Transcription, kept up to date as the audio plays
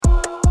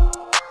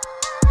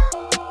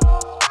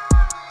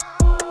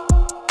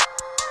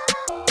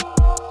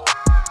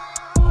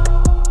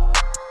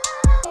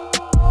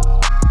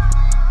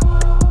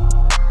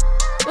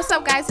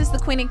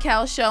Queen and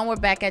Kel show, and we're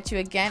back at you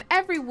again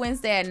every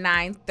Wednesday at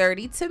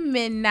 9:30 to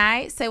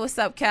midnight. Say what's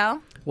up,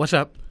 Kel. What's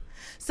up?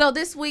 So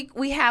this week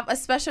we have a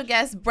special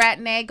guest,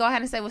 Bratnay. Go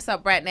ahead and say what's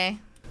up, Bratnay.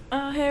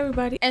 Hey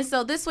everybody. And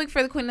so this week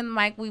for the Queen of the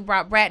Mic, we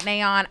brought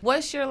Bratnay on.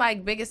 What's your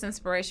biggest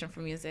inspiration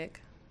for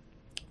music?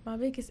 My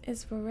biggest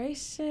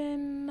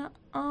inspiration,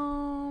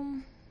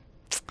 I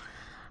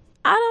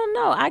don't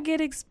know. I get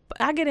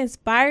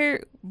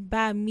inspired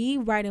by me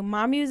writing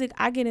my music.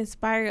 I get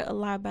inspired a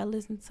lot by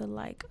listening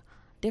to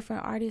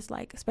different artists,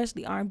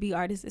 especially R&B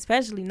artists,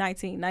 especially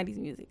 1990s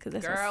music, because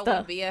that's Girl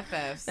stuff. with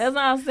BFFs. That's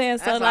what I'm saying.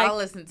 That's what I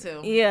listen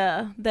to.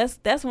 Yeah,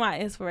 that's my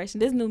inspiration.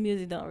 This new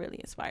music don't really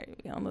inspire me.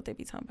 I don't know what they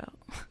be talking about.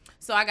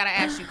 So I gotta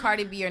ask you,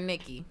 Cardi B or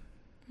Nicki?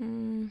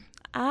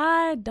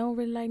 I don't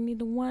really like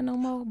neither one no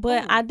more,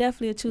 but I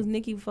definitely would choose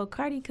Nicki before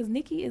Cardi, because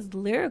Nicki is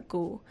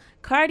lyrical.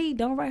 Cardi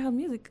don't write her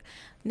music.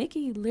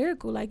 Nicki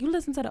lyrical. You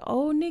listen to the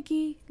old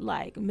Nicki,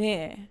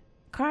 man.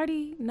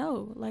 Cardi,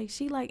 no.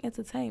 She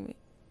entertainment.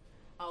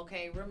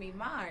 Okay, Remy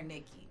Ma or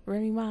Nicki?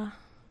 Remy Ma.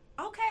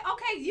 Okay,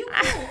 you cool.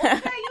 I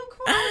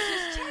was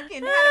just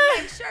checking. Had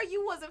to make sure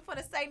you wasn't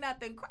finna say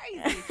nothing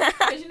crazy.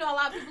 Because, a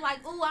lot of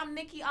people ooh, I'm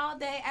Nicki all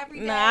day, every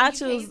day. Nah, I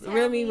choose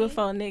Remy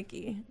before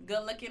Nicki.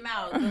 Good looking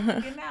out.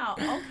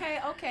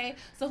 Okay.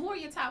 So who are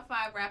your top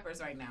 5 rappers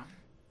right now?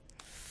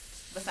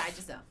 Besides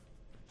yourself.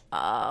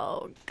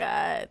 Oh,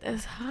 God.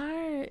 That's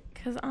hard.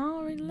 Because I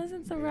don't really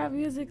listen to rap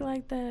music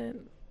like that.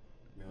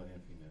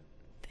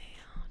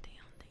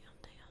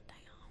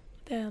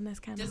 Damn, that's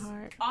kind of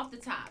hard. Off the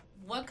top,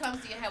 what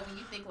comes to your head when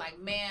you think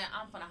man,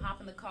 I'm finna hop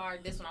in the car,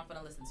 this one I'm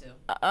finna listen to?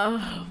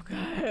 Oh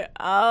God.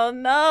 Oh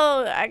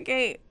no, I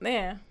can't.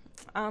 Man,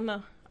 I don't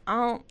know.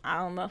 I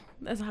don't know.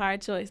 That's a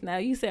hard choice. Now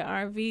you said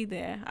R&B,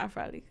 then I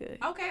probably could.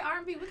 Okay,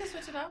 R&B, we can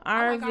switch it up.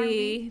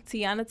 R&B,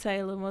 Tiana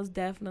Taylor, most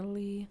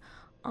definitely.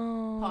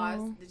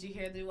 Pause. Did you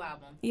hear the new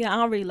album? Yeah, I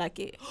don't really like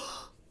it.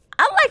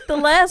 I like the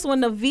last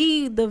one, the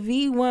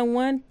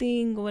V11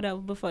 thing or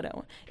whatever before that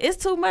one. It's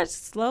too much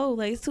slow.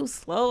 It's too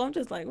slow. I'm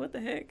just what the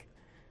heck?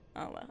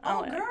 I don't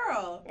know.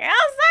 Girl. Yeah,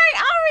 I'm sorry.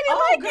 I don't really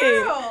like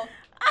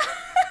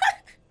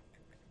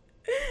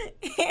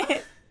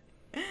it.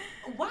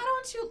 Why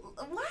don't you?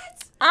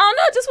 What? I don't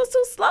know. It just was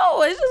too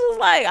slow. It just was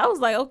I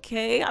was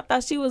okay. I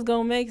thought she was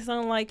going to make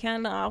something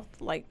kind of off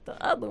the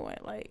other one.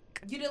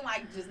 You didn't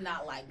just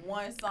not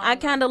one song? I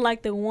kind of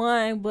liked the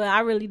one, but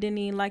I really didn't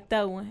even like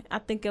that one. I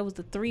think it was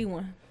the 3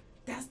 one.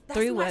 That's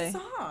three-way. my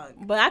song.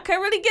 But I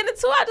couldn't really get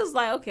into it. I just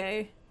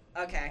okay.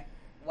 Okay.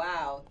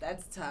 Wow,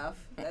 that's tough.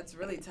 That's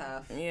really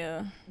tough.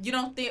 Yeah. You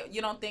don't think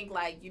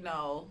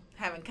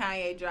having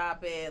Kanye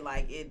drop it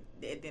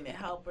it didn't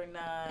help or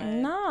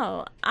nothing?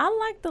 No, I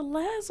like the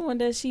last one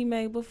that she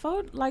made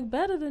before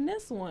better than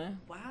this one.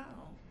 Wow.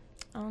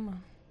 I don't know.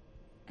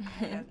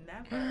 I have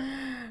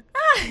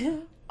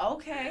never.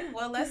 Okay,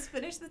 well, let's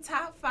finish the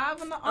top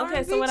 5 on the R&B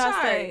Okay, so what chart.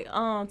 I say?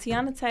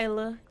 Tiana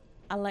Taylor.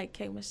 I like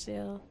K.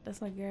 Michelle.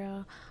 That's my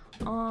girl.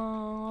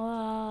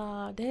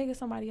 Dang, it's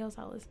somebody else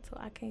I listen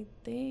to. I can't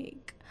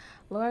think.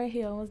 Lauryn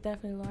Hill was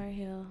definitely Lauryn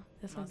Hill.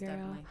 That's my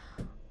girl.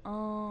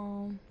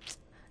 Definitely.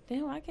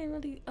 Damn, I can't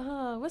really.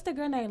 What's the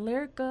girl named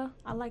Lyrica?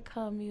 I like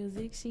her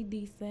music. She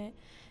decent.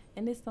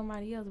 And it's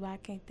somebody else, but I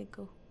can't think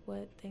of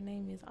what their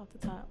name is off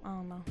the top. I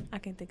don't know. I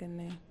can't think of the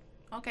name.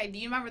 Okay, do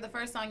you remember the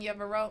first song you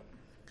ever wrote?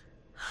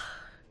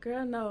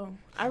 Girl, no.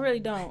 I really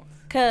don't.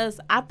 Because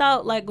I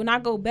thought, when I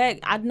go back,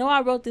 I know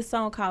I wrote this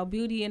song called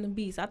Beauty and the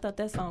Beast. I thought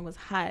that song was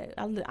hot.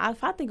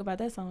 If I think about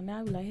that song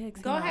now, I'd be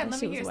heck. Go ahead,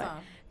 let me hear a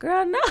song.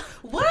 Girl, no.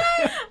 What?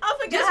 I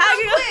forgot just how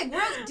real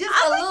quick. Just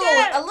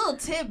a little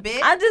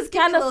tidbit. I just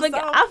kind of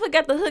forgot. I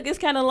forgot the hook. It's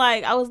kind of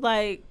I was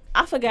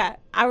I forgot.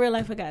 I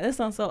really forgot. That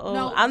song's so old.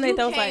 No, I you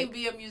can't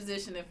be a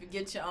musician if you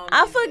get your own music.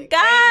 I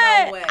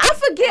forgot. No way. I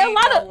forget a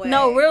lot of. way.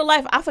 No, real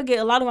life. I forget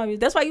a lot of my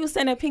music. That's why you was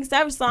saying that Pink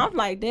Savage song.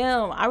 I'm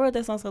damn. I wrote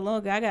that song so long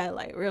ago. I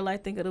got real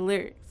life think of the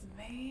lyrics.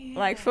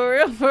 Man.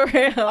 For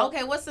real.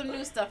 Okay, what's some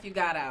new stuff you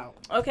got out?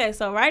 Okay,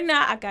 so right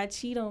now I got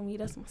Cheat on Me.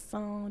 That's my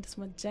song. That's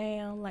my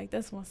jam.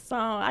 That's my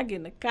song. I get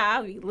in the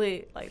car, I be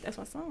lit. That's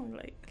my song.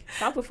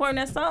 If I perform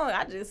that song,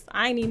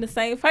 I ain't even the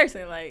same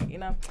person.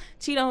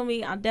 Cheat on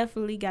Me. I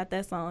definitely got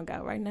that song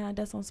out right now.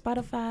 That's on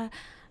Spotify,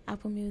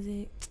 Apple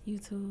Music,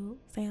 YouTube,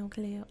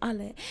 SoundCloud, all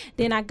that.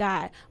 Then I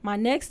got my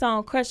next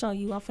song, Crush on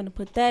You. I'm finna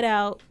put that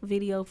out.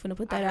 Finna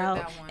put that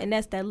out. And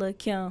that's that Lil'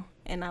 Kim.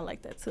 And I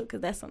like that too, because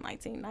that's some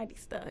 1990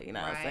 stuff, you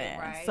know what I'm saying?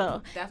 Right.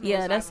 So, definitely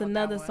yeah, that's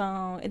another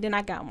song. And then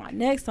I got my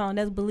next song,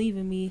 that's Believe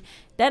in Me.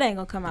 That ain't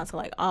going to come out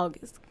till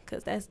August,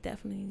 because that's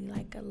definitely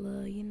a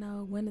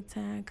little,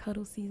 wintertime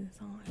cuddle season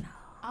song.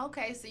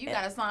 Okay, so you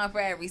got a song for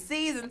every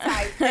season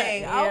type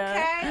thing.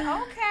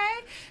 Yeah.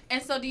 Okay.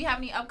 And so do you have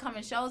any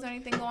upcoming shows or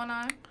anything going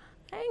on?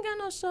 I ain't got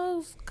no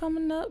shows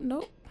coming up.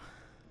 Nope.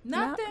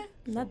 Nothing?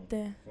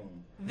 Nothing.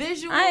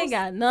 Visuals? I ain't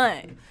got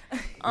none.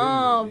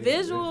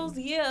 Visuals,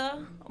 yeah.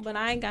 But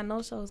I ain't got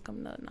no shows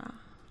coming up now.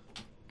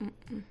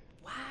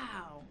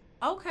 Wow.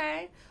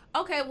 Okay,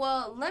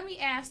 well, let me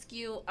ask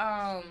you,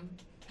 hold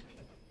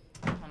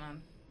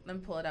on. Let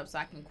me pull it up so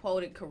I can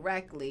quote it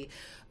correctly.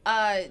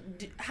 How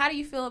do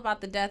you feel about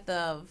the death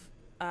of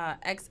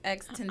XX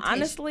Temptation.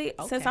 Honestly,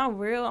 since I'm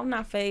real, I'm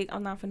not fake.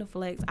 I'm not finna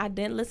flex. I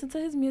didn't listen to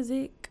his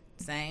music.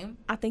 Same.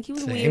 I think he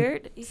was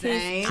weird.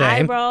 Same. His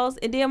eyebrows.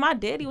 And then my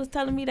daddy was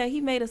telling me that he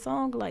made a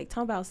song like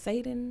talking about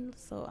Satan.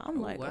 So I'm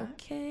like, what?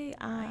 okay,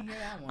 I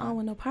don't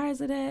want no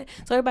parts of that.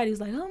 So everybody was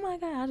like, oh my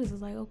God. I just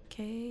was like,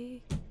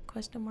 okay,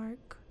 question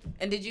mark.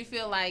 And did you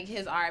feel like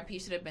his R.I.P.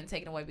 should have been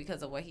taken away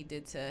because of what he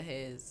did to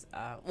his,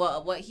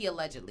 what he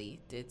allegedly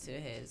did to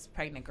his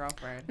pregnant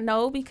girlfriend?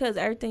 No, because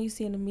everything you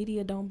see in the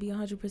media don't be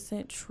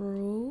 100%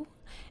 true.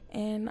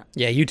 And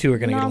yeah, you two are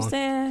gonna get along. You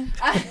know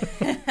what I'm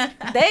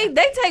saying?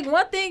 they take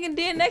one thing and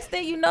then next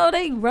thing you know,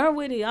 they run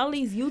with it. All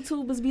these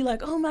YouTubers be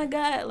like, oh my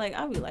God. Like,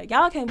 I'll be like,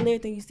 y'all can't believe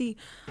everything you see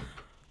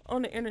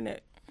on the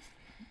internet.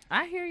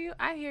 I hear you.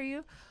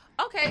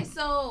 Okay,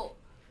 so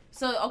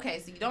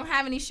you don't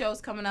have any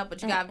shows coming up,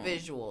 but you got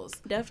visuals.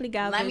 Definitely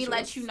got visuals. Let me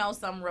let you know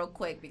something real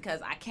quick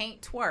because I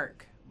can't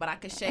twerk, but I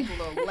can shake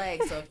a little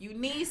leg. So if you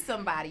need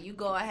somebody, you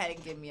go ahead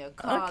and give me a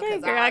call. Okay,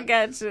 girl, I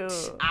got you.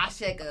 I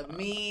shake a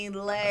mean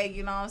leg,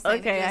 you know what I'm saying?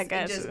 Okay, I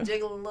got you. Just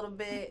jiggle a little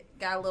bit,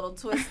 got a little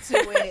twist to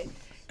it.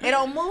 It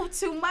don't move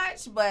too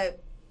much,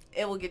 but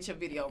it will get your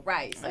video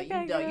right. So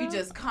okay, you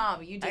just call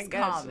me.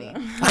 Call me.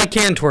 I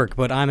can twerk,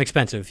 but I'm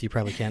expensive. You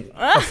probably can't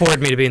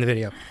afford me to be in the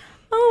video.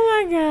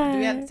 Oh my God. Do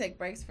we have to take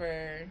breaks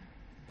for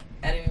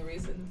editing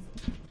reasons?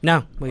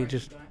 No, well, you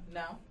just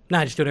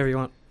just do whatever you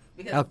want.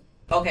 Because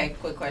okay,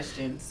 quick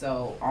question.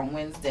 So on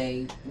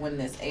Wednesday, when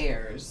this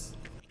airs,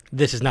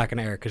 this is not going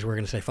to air because we're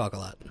going to say fuck a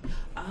lot.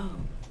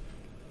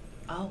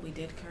 Oh, we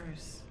did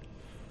curse.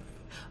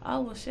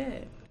 Oh well,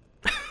 shit.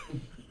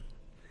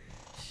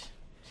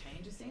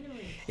 Change the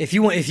scenery. If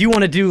you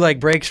want to do like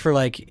breaks for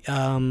like,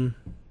 are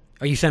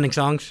you sending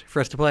songs for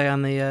us to play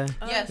on the?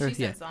 Yes, she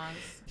sent songs.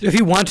 So if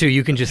you want to,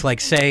 you can just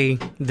like say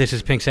this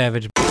is Pink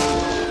Savage.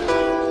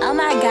 Oh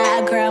my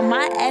God, girl,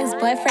 my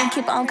ex-boyfriend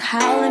keep on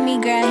calling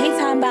me, girl. He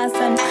talking about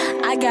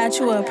something. I got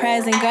you a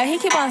present, girl. He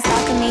keep on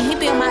stalking me. He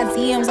be on my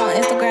DMs on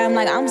Instagram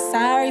like, I'm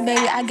sorry,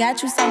 baby, I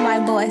got you something.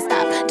 Like, boy,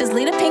 stop. Just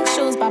leave the pink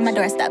shoes by my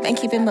doorstep and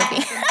keep it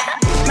moving.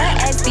 My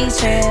ex be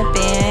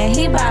tripping.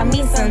 He bought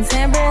me some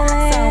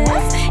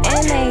Timberlands,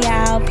 and they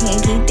all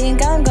pink. He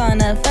think I'm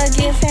gonna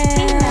forgive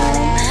him.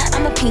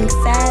 I'm a pink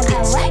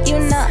savage. You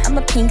know I'm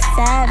a pink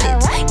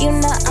savage. You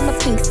know I'm a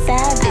pink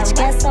savage.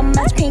 Got so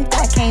much pink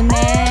I can't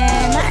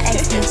man. My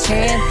ex be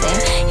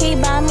tripping. He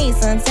bought me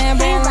some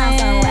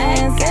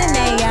Timberlands, and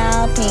they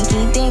all pink.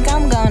 He think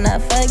I'm gonna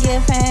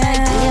forgive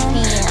him.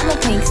 I'm a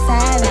pink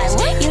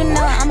savage. You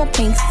know I'm a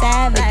pink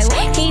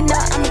savage. He know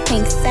I'm a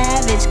pink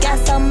savage. Got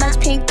so much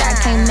pink I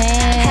can't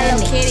man. Hello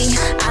Kitty,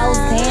 oh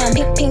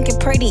damn, pink and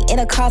pretty,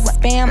 it'll cause a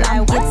spam.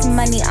 I'm getting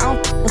money, I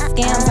don't f with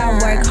scams. I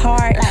work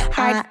hard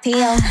to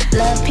tell.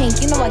 Love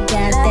pink, you know I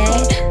got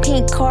that.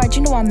 Pink card,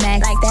 you know I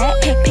max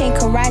that. Pink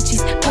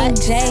Karachis, pink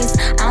J's.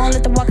 I don't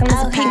let the walk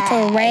unless a pink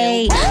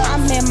parade.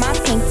 I'm in my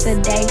pink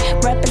today,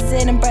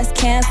 representing breast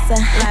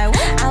cancer.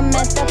 I'm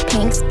at the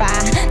pink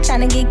spot,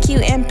 trying to get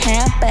cute and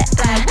pampered.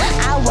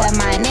 I wear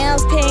my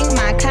nails pink,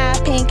 my car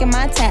pink, and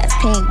my tats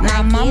pink.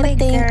 My mama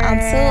think I'm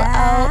too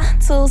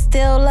old to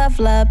still love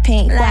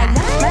pink. Why?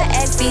 My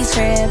ex be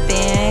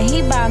tripping.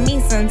 He bought me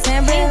some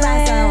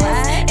Timberlands,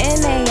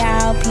 and they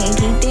all pink.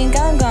 He think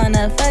I'm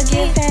gonna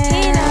forgive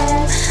him.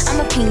 I'm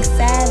a pink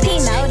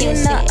savage. You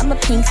know I'm a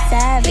pink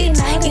savage.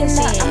 You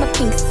know I'm a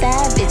pink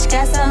savage.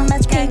 Got so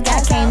much pink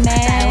I can't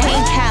man.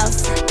 Pink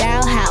house,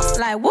 dollhouse,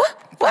 like whoop.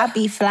 I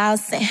be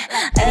flossing,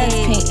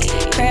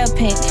 pink, curl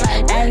pink,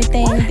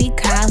 everything be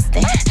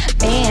costing.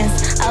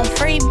 Bands,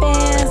 free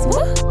bands, woo,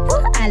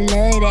 woo, I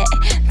love that.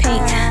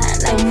 Pink,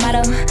 the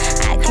motto,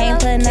 I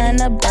can't put none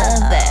above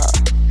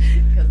that.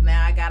 Cause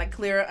now I got a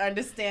clearer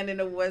understanding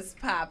of what's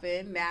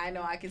popping. Now I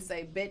know I can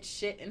say bitch,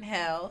 shit, and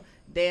hell,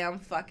 damn,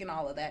 fucking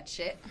all of that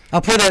shit.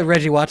 I'll play that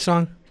Reggie Watts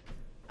song.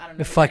 I don't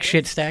know. The fuck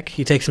shit stack.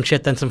 You take some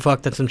shit, then some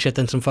fuck, then some shit,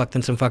 then some fuck,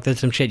 then some fuck, then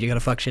some shit. You got a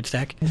fuck shit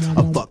stack.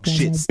 A fuck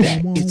shit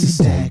stack. It's a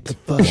stack of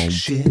fuck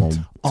shit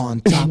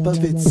on top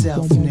of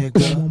itself,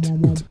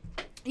 nigga.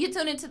 You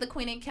tune into the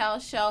Queen and Kel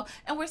show,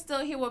 and we're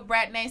still here with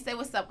Brad Name. Say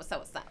what's up, what's up,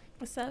 what's up.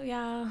 What's up,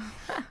 y'all?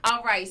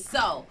 All right,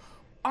 so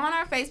on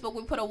our Facebook,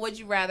 we put a would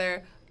you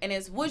rather, and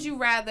it's would you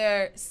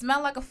rather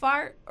smell like a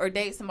fart or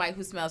date somebody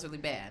who smells really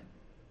bad?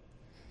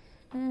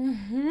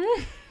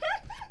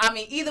 I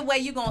mean, either way,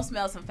 you're going to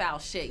smell some foul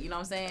shit. You know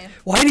what I'm saying?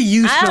 Why do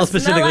you smell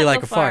specifically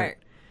like a fart?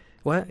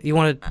 What? You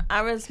want to?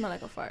 I really smell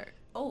like a fart.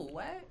 Oh,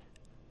 what?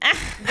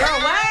 Girl,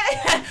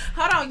 what?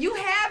 Hold on. You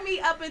had me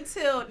up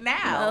until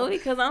now. No,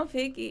 because I'm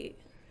picky.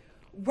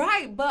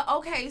 Right. But,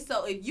 okay,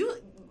 so if you...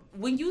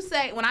 When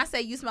I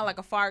say you smell like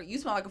a fart, you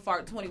smell like a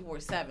fart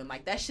 24/7.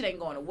 Like, that shit ain't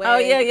going away. Oh,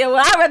 yeah.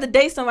 Well, I'd rather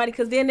date somebody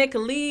because then they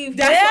could leave.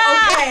 That's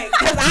okay.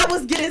 Because I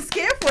was getting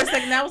scared for a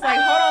second. I was like,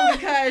 hold on,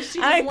 because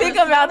she I ain't think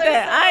about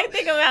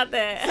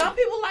that. Some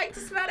people like to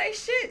smell that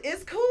shit.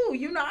 It's cool.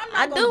 You know, I'm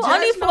not going to judge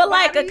only for nobody.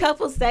 Like a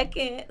couple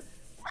seconds.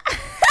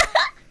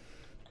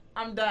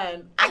 I'm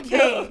done. I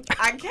can't.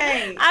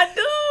 I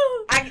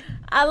do.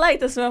 I like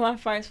to smell my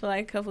farts for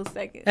like a couple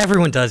seconds.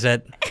 Everyone does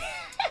that.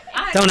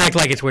 Don't act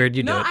like it's weird.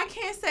 You do it. No, I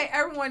can't say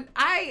everyone,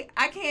 I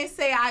can't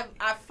say I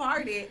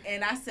farted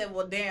and I said,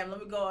 well, damn, let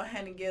me go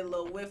ahead and get a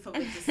little whiff of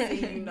it to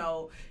see,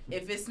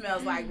 if it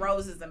smells like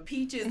roses and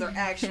peaches or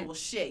actual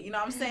shit. You know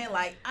what I'm saying?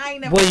 Like, I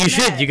ain't never. Well, you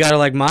should. You gotta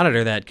like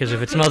monitor that because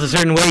if it smells a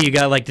certain way, you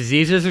got like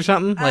diseases or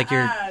something. Like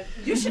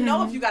you should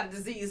know if you got a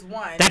disease.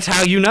 One. That's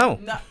how you know.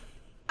 No.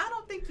 I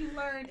don't think you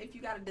learned if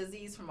you got a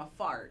disease from a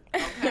fart.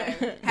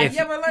 Okay. Have you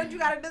ever learned you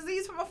got a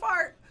disease from a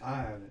fart? I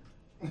haven't.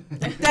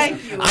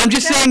 Thank you. I'm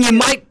just saying you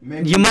might.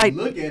 Maybe you might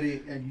look at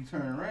it and you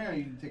turn around,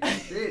 you take a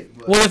shit.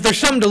 But well, if there's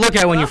something to look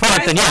at when you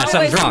fart, then yeah,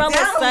 something's wrong.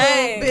 Smell the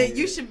same. Bit,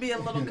 you should be a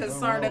little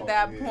concerned at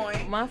that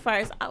point. My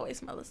farts always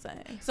smell the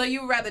same. So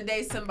you would rather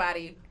date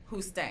somebody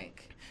who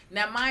stank.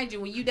 Now, mind you,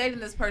 when you dating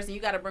this person, you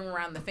got to bring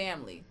around the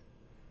family,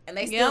 and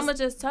they still. I'm gonna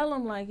just tell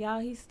them like,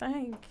 y'all, he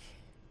stank.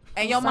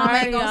 And your mom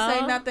ain't gonna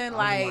say nothing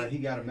like. He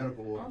got a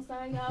medical order. I'm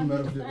sorry, y'all.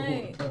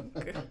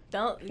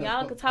 Don't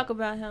y'all can talk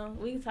about him.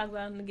 We can talk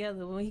about him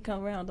together. When he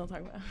come around, don't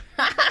talk about him.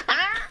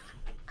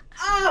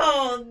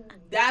 Oh,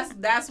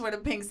 that's where the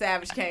Pink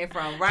Savage came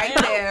from. Right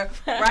there.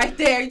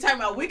 You talking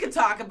about we could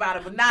talk about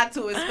it, but not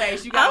to his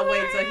face. You gotta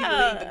wait till he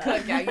leave the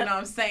cookout. You know what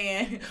I'm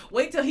saying?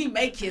 Wait till he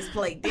make his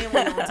plate. Then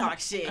we don't talk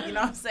shit. You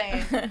know what I'm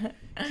saying?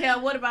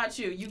 Kel, what about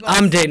you?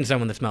 I'm dating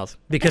someone that smells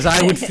because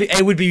I would.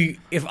 It would be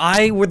if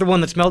I were the one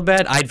that smelled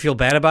bad, I'd feel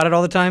bad about it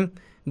all the time.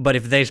 But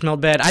if they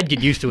smelled bad, I'd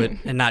get used to it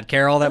and not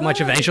care all that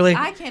much eventually.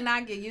 I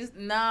cannot get used.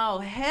 No,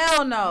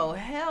 hell no.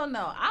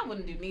 I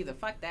wouldn't do neither.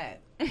 Fuck that.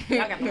 Y'all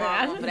got the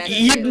wrong one for that.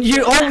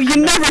 You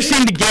never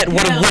seem to get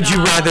what a would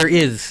you rather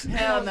is.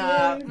 Hell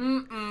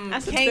no.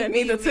 I can't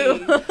neither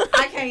too.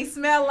 I can't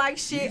smell like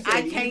shit.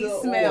 I can't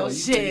smell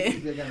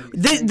shit.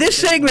 This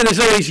segment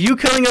is always you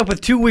coming up with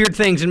two weird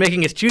things and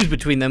making us choose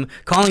between them,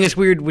 calling us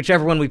weird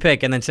whichever one we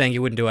pick, and then saying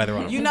you wouldn't do either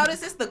one of them. You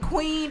notice it's the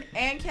Queen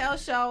and Kel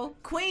show.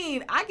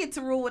 Queen, I get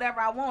to rule whatever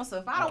I want, so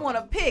if I don't want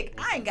to pick,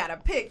 I ain't got to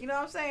pick. You know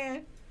what I'm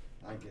saying?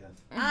 I guess.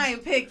 I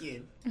ain't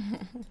picking.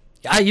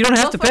 You don't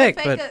have to pick,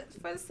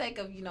 for the sake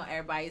of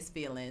everybody's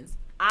feelings,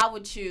 I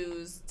would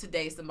choose to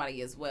date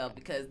somebody as well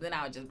because then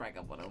I would just break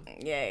up with them.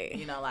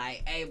 Yay.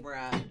 Like, hey,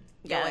 bruh,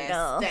 your Gotta ass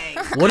go.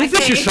 stinks. What if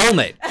it's your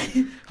soulmate?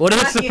 What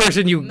if it's the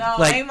person you No,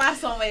 like? ain't my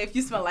soulmate if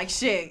you smell like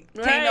shit.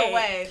 Right. Ain't no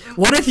way.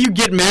 What if you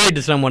get married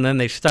to someone and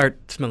they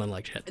start smelling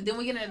like shit? Then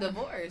we get in a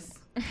divorce.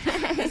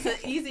 It's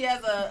as easy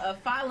as a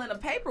filing of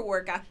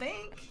paperwork, I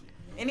think.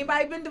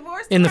 Anybody been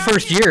divorced? In the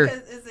first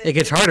year, it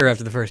gets harder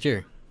after the first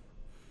year.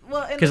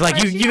 Well, because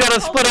like you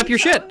gotta split up your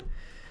shit.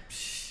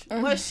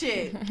 What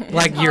shit?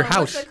 Like your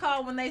house. What's it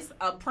called when they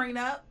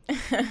prenup?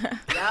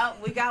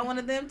 Yup, we got one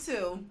of them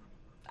too.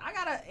 I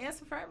gotta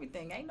answer for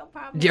everything. Ain't no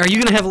problem. Are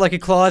you gonna have like a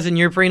clause in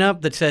your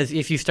prenup that says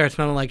if you start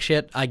smelling like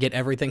shit, I get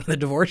everything in the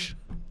divorce?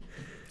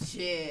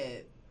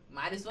 Shit.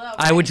 Might as well.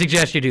 Right? I would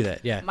suggest you do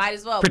that. Yeah. Might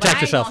as well. Protect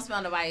but yourself. I ain't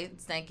gonna smell nobody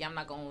stanky. I'm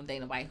not gonna date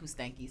nobody who's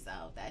stanky. So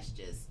that's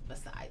just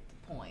beside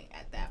the point.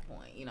 At that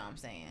point, you know what I'm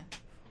saying.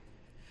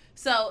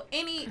 So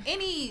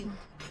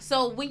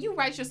so when you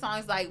write your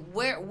songs, like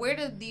where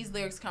do these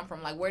lyrics come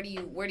from? Like where do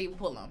you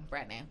pull them,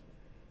 Bratnan?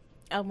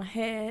 Out my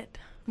head,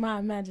 my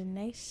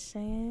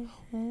imagination.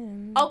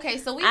 Okay,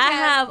 so I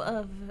have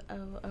a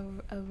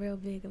real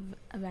big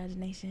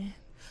imagination.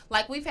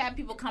 Like we've had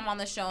people come on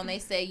the show and they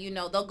say,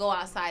 they'll go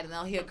outside and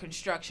they'll hear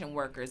construction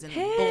workers and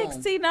Heck,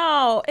 boom. see,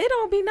 no, it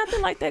don't be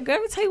nothing like that, girl.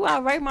 Let me tell you where I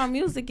write my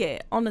music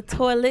at. On the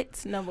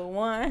toilet, number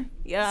one.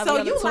 Yeah.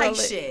 So you like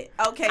shit,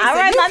 okay?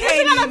 I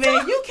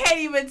So you can't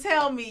even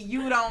tell me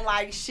you don't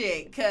like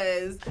shit,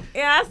 cause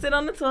I sit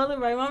on the toilet,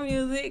 write my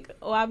music,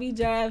 or I be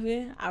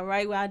driving. I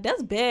write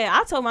that's bad.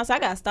 I told myself I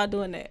gotta start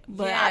doing that,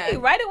 but I be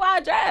writing while I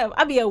drive.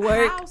 I be at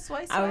work.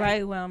 I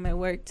write while I'm at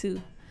work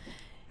too.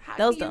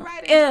 How can you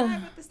write and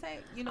drive at the same?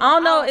 I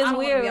don't know. It's I don't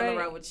weird. I don't want to be on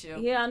the road with you.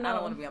 Yeah, I know. I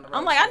don't want to be on the road.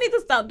 I'm like, I need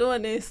to stop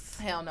doing this.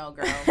 Hell no,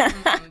 girl.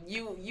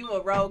 You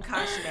a road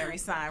cautionary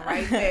sign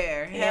right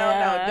there.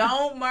 Hell no.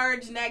 Don't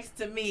merge next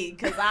to me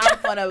because I'm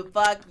gonna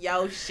fuck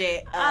your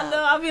shit up. I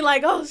know. I'll be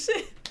like, oh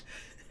shit.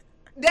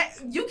 That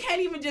you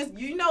can't even just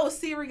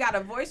Siri got a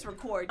voice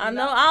record. I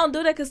know. I don't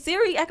do that because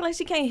Siri act like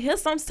she can't hear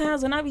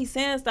sometimes when I be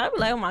saying stuff. I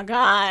be like, oh my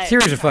god.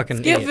 Siri's a fucking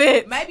skip idiot.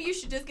 it. Maybe you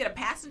should just get a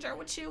passenger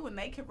with you and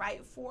they can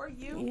write for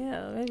you.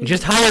 Yeah. Maybe.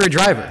 Just hire a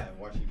driver.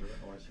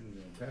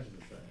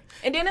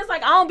 And then it's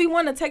like I don't be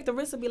wanting to take the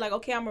risk to be like,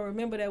 okay, I'm gonna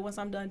remember that once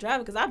I'm done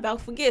driving because I about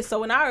to forget. So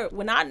when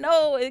I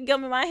know it get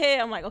in my head,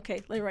 I'm like,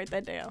 okay, let me write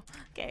that down.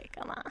 Okay,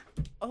 come on.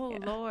 Oh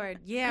Lord,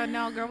 yeah,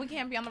 no, girl, we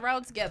can't be on the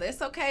road together.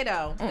 It's okay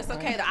though. It's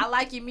okay though. I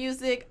like your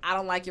music. I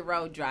don't like your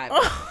road driving.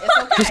 It's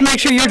okay. Just make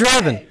sure you're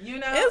driving.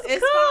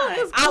 It's cool. fine.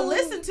 It's cool. I'll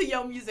listen to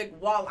your music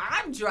while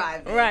I'm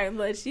driving. Right,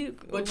 but you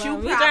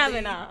probably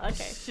driving now.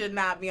 Okay. Should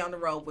not be on the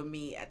road with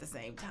me at the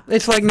same time.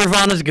 It's like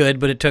Nirvana's good,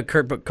 but it took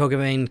Kurt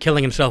Cobain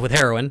killing himself with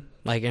heroin.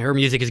 Like her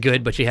music is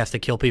good, but she has to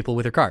kill people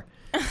with her car.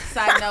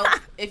 Side note: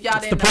 if y'all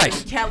didn't know,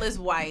 price. Kel is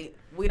white.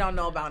 We don't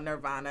know about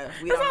Nirvana.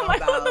 We don't know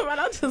about.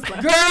 I'm just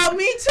like, girl,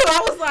 me too.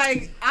 I was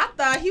like, I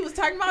thought he was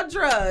talking about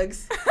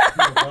drugs.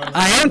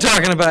 I am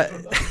talking about.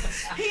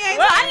 He ain't.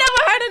 Well, I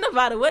never heard of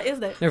Nevada? What is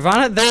that?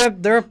 Nirvana,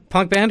 they're a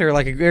punk band or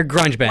like a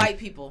grunge band. White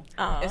people.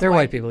 Oh. It's They're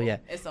white people, yeah.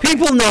 It's okay.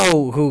 People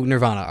know who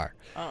Nirvana are.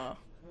 Oh.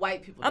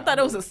 White people. I thought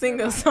it was a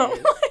singer song.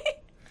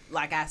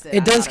 Like I said,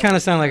 It does kind kinda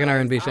sound like an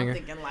R&B singer. I'm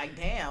thinking like,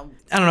 damn.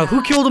 I don't know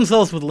who killed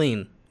themselves with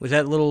lean. Was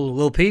that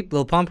Lil Peep,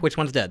 Lil Pump? Which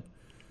one's dead?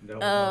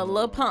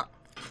 Lil Pump.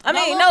 I No,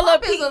 mean, Lil no, Lil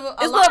Pump is Peep. alive.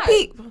 It's Lil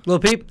Peep. Lil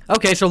Peep.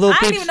 Okay, so Lil I Peep.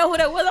 didn't even know who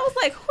that was. I was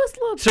like, who's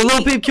Lil Peep? So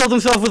Lil Peep killed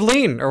himself with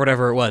lean or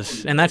whatever it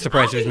was, and that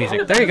surprised his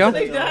music. There you go.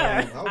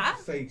 I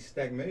would say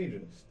Static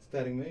Major.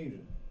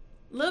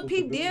 Lil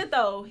Peep did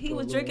though. He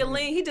was drinking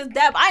lean. He just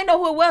dabbed. I didn't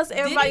know who it was.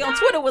 Everybody on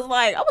Twitter was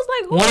like, I was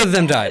like, who? One of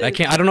them died.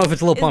 I don't know if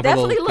it's Lil Pump It's or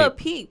Lil definitely Peep. Lil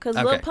Peep because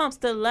Okay. Lil Pump's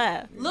still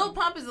alive. Lil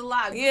Pump is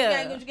alive.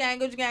 Yeah. Gucci gang,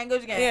 Gucci gang,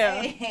 Gucci gang, Gucci gang.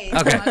 Yeah. Hey,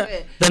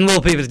 Okay. Then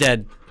Lil Peep is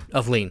dead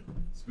of lean.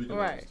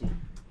 Right.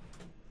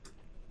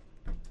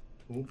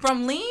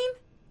 From lean?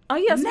 Oh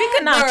yeah,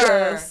 speaker Never.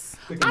 knockers.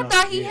 I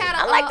thought he had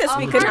a I like the a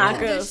speaker heart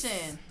knockers.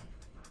 condition.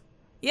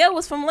 Yeah, it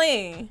was from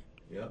lean.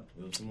 Yep.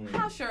 It was some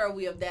How sure are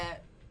we of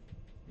that?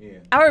 Yeah.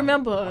 I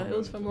remember it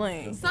was from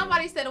lean.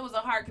 Somebody said it was a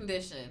heart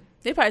condition.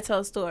 They probably tell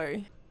a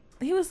story.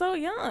 He was so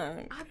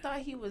young. I thought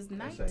he was He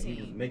was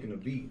 19. making a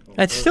beat.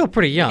 That's still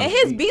pretty young. And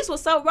his beats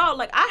was so raw.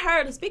 Like I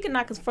heard the speaker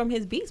knockers from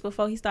his beats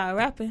before he started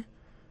rapping.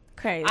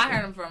 Crazy. I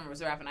heard him from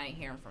his rapping. I didn't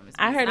hear him from his beats.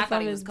 I heard it thought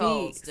from he was his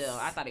cold beats. still.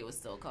 I thought he was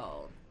still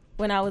cold.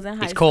 when I was in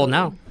high It's school. cold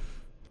now.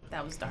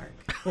 That was dark.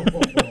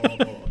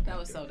 That That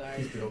was so dark.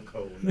 He's still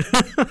cold.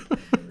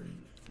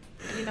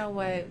 You know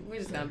what? We're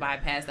just gonna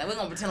bypass that. We're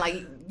gonna pretend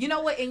like, you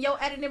know what? In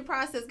your editing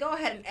process, go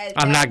ahead and edit.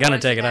 I'm that not gonna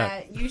portion take it out.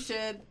 that You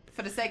should,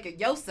 for the sake of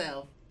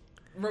yourself,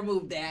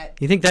 remove that.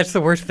 You think that's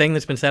the worst thing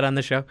that's been said on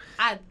this show?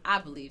 I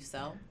believe so.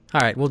 All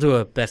right, we'll do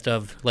a best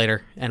of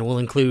later, and we'll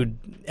include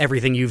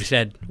everything you've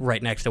said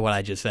right next to what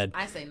I just said.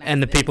 I say nice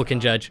and the things, people can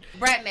though. judge.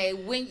 Brittany,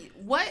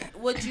 what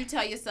would you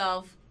tell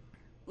yourself,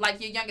 like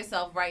your younger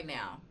self right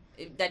now,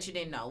 that you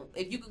didn't know?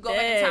 If you could go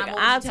back in time, what would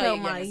I you tell tell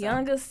your my younger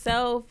younger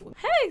self.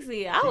 Heck,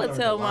 see, I would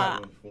tell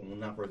my.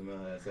 When I first met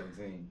her at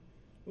 17.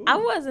 Ooh. I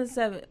wasn't I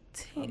 17.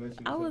 bet you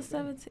I was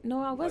 17. 17.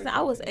 No, I wasn't.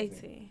 I was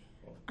 18.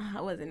 I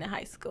wasn't in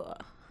high school.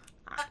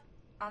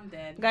 I'm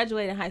dead.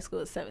 Graduated high school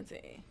at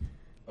 17.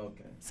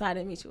 Okay. So I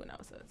didn't meet you when I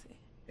was 17.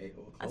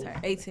 I Close. turned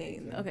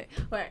 18. Okay.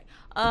 Right.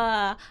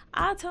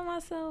 I tell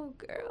myself,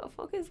 girl,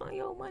 focus on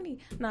your money.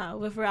 Nah,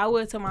 but I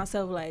would tell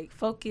myself, like,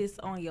 focus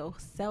on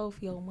yourself,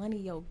 your money,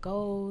 your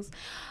goals.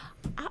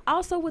 I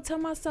also would tell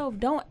myself,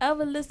 don't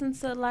ever listen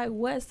to, like,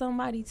 what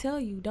somebody tell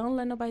you. Don't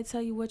let nobody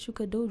tell you what you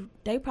could do.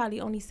 They probably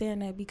only saying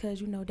that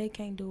because, you know, they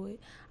can't do it.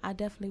 I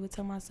definitely would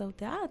tell myself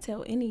that. I'll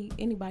tell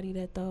anybody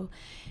that, though.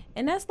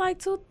 And that's,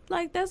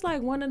 that's,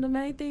 one of the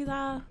main things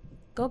I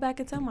go back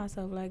and tell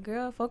myself, like,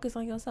 girl, focus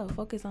on yourself.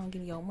 Focus on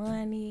getting your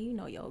money, you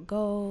know, your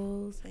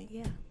goals. And,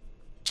 yeah,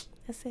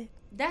 that's it.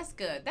 That's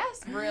good.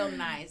 That's real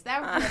nice.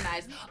 That's real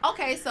nice.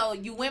 Okay, so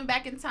you went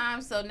back in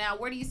time. So now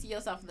where do you see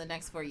yourself in the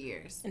next 4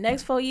 years? The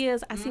next 4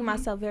 years, I see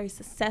myself very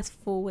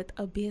successful with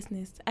a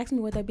business. Ask me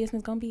what that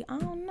business going to be. I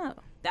don't know.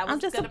 That was I'm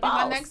just gonna a be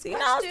my boss. next You know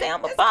what I'm saying? I'm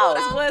a question. boss.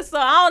 It's cool, But so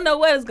I don't know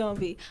what it's going to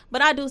be.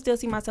 But I do still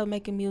see myself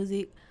making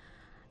music.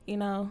 You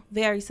know,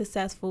 very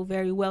successful,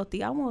 very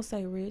wealthy. I won't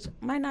say rich.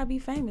 Might not be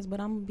famous, but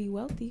I'm going to be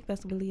wealthy.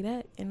 Best to believe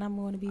that. And I'm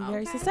going to be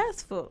very Okay.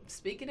 successful.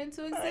 Speaking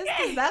into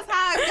existence. That's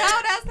how it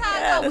go. That's how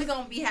it go. We're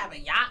going to be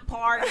having yacht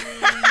parties.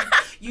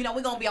 You know,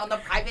 we're going to be on the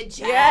private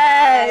jet.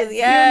 Yes,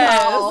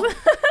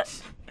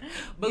 yes. You know.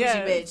 Bougie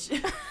Yes.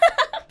 bitch.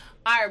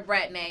 All right,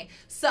 Brittany.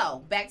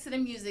 So, back to the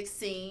music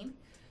scene.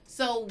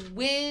 So,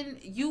 when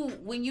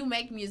you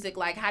make music,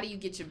 like, how do you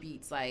get your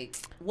beats? Like,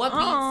 what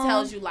beats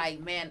tells you, like,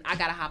 man, I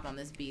got to hop on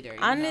this beat? Or,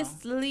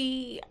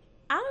 Honestly,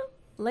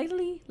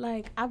 lately,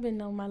 like, I've been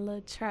on my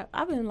little trap.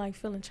 I've been, like,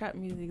 feeling trap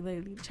music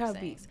lately, trap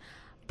Same. beats.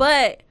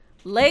 But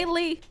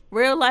lately,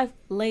 real life,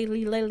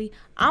 lately,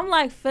 I'm,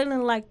 like,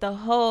 feeling like the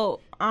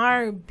whole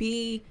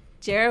R&B,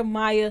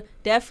 Jeremiah,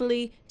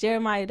 definitely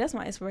Jeremiah. That's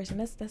my inspiration.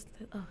 That's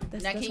Now,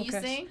 that's can my you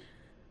crush. sing?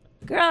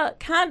 Girl,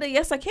 kinda,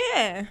 yes, I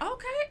can.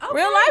 Okay.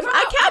 Real life, Girl,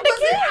 I kinda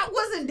can. I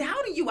wasn't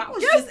doubting you. I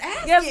was just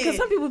asking. Yes, because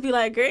some people be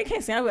like, girl, you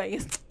can't sing. I'm like,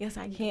 yes,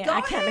 I can. Go I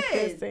kinda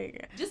ahead. can sing.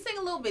 Just sing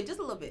a little bit. Just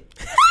a little bit.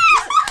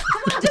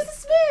 Come on, just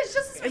a smidge.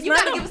 Just a smidge. It's You not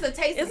got to no- give us a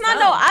taste It's of not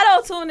no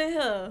auto-tune in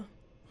here.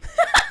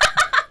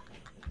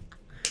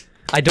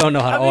 I don't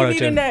know how to I've been needing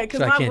auto-tune, that because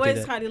so I my can't do voice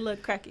that. kind of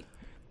look cracky.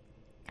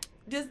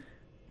 Just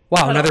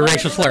Wow, another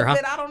racial just a slur, little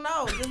huh? bit, I don't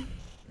know. Just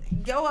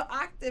go an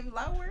octave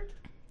lower.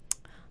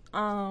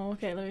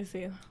 Okay, let me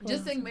see.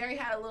 Just sing Mary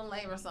Had a Little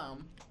Lamb or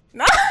something.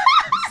 No.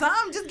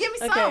 Some. Just give me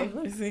Okay, some.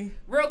 let me see.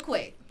 Real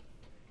quick.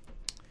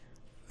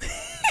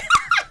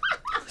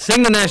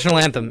 Sing the national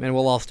anthem, and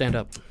we'll all stand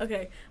up.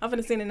 Okay, I'm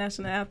finna sing the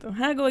national anthem.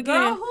 How I go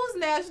again? Girl, who's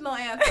national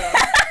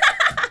anthem?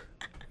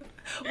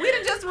 We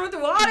done just run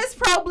through all this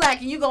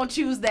pro-black and you gonna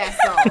choose that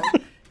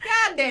song.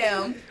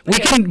 Goddamn. We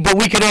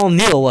can all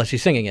kneel while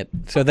she's singing it.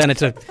 So then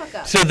it's a fuck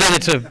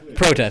up.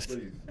 protest.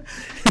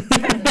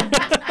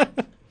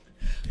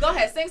 Go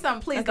ahead, sing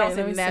something. Please Okay, don't let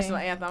sing me the national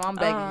sing. anthem. I'm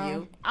begging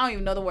you. I don't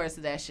even know the words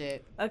to that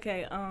shit.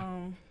 Okay,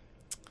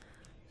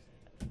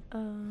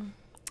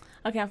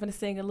 Okay, I'm finna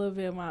sing a little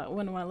bit of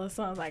one of my little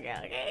songs I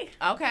got. Okay.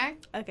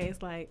 Okay,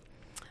 it's like,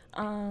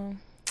 how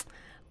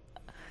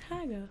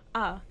I go?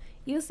 Oh,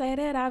 you say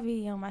that I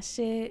be on my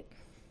shit.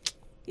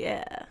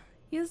 Yeah.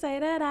 You say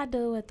that I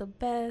do it the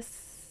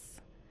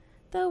best.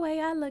 The way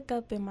I look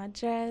up in my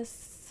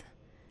dress.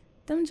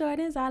 Them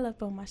Jordans all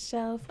up on my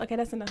shelf. Okay,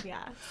 that's enough, y'all.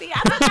 See, I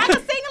can sing a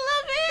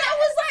little bit. That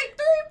was like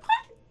 3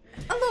 parts.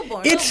 A little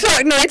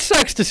boring. It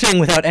sucks to sing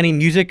without any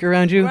music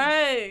around you.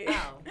 Right.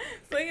 Oh.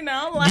 So,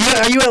 I'm like.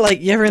 Are you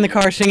you ever in the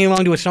car singing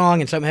along to a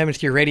song and something happens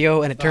to your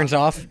radio and it turns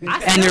off?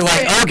 And you're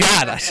like, oh,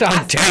 God, I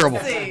sound terrible.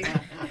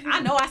 I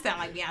know I sound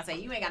like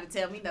Beyonce. You ain't got to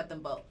tell me nothing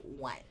but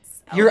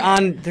once.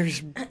 Okay.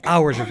 There's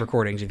hours of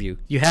recordings of you.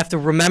 You have to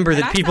remember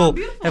that people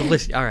have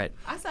listened. All right.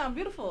 I sound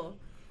beautiful.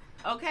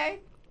 Okay?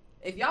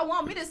 If y'all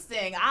want me to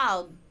sing,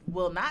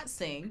 will not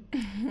sing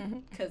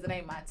because it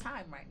ain't my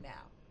time right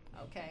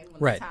now. Okay?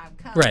 When the time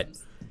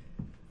comes,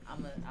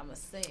 I'm a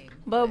sing.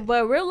 But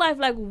real life,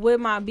 like with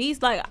my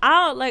beats, like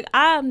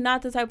I'm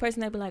not the type of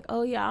person that be like,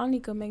 oh yeah, I don't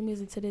need to make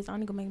music to this, I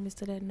don't need to make music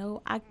to that.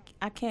 No, I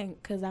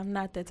can't, because I'm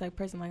not that type of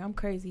person. Like, I'm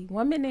crazy.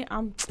 1 minute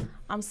I'm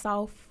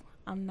soft,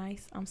 I'm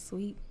nice, I'm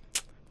sweet.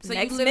 So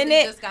next you literally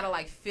minute, just gotta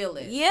like feel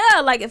it.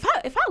 Yeah, like if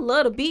I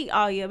love the beat,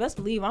 oh yeah, best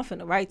believe I'm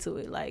finna write to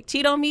it. Like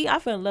Cheat on Me, I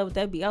fell in love with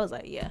that beat. I was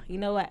like, yeah, you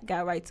know what,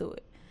 got right to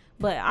it.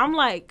 But I'm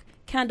like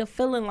kind of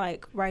feeling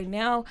like right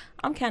now,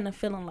 I'm kind of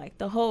feeling like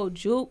the whole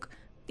juke.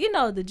 You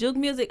know, the juke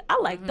music, I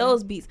like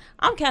those beats.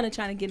 I'm kind of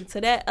trying to get into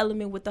that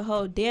element with the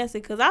whole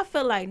dancing, because I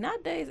feel like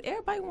nowadays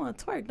everybody want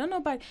to twerk. Don't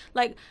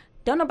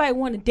nobody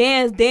want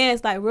to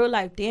dance like real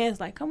life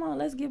dance. Like, come on,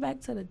 let's get back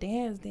to the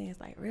dance,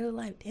 like real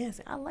life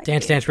dancing. I like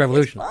Dance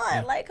Revolution. It's fun.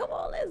 Yeah. Like, come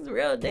on, let's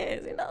real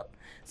dance, you know.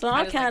 So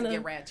I I'm kind of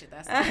get ratchet.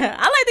 That's I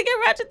like to get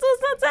ratchet too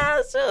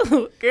sometimes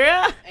too,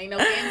 girl. Ain't no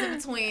games in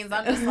betweens.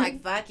 I'm just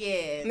like, fuck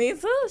it. Me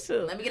too,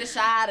 shoot. Let me get a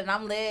shot and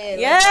I'm lit.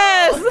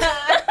 Yes.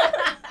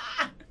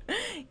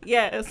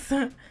 Yes.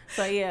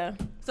 So yeah.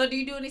 So do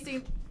you do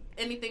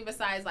anything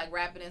besides like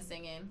rapping and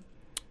singing?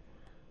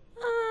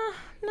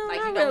 No, like,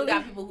 not you know, really. we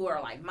got people who are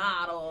like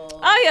models.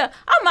 Oh yeah,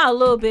 I'm out a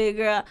little bit,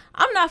 girl.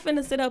 I'm not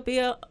finna sit up be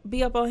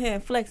up on here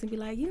and flex and be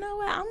like, you know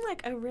what? I'm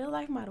like a real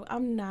life model.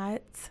 I'm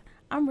not.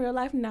 I'm real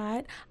life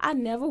not. I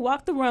never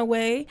walked the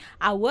runway.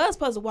 I was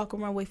supposed to walk a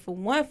runway for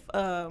one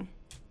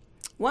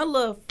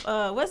little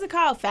what's it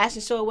called,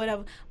 fashion show or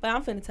whatever. But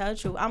I'm finna tell the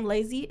truth. I'm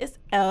lazy as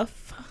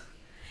F.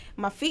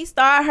 My feet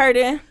start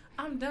hurting.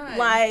 I'm done.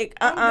 Like,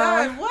 I'm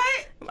done.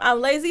 What? I'm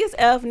lazy as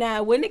F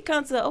now. When it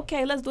comes to,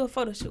 okay, let's do a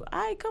photo shoot. All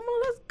right, come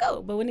on, let's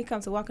go. But when it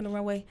comes to walking the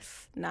runway,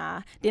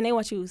 nah. Then they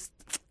want you,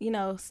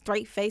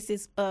 straight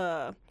faces.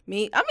 Some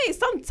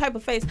type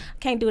of face.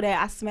 Can't do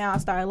that. I smile, I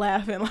start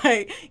laughing.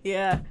 Like,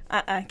 yeah,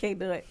 can't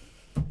do it.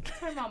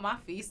 Talking about my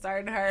feet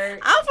starting to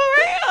hurt. I'm for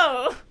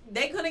real.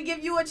 They couldn't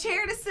give you a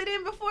chair to sit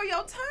in before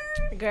your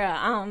turn? Girl,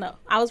 I don't know.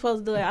 I was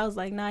supposed to do it. I was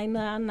like, nah,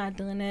 I'm not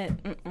doing that.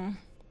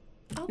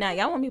 Okay. Now,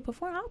 y'all want me to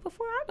perform? I'll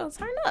perform. I'll go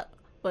turn up.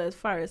 But as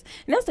far as,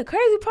 and that's the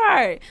crazy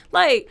part.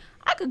 Like,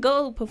 I could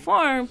go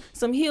perform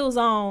some heels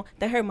on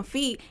that hurt my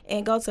feet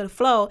and go to the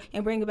floor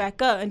and bring it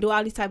back up and do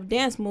all these type of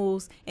dance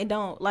moves and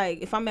don't,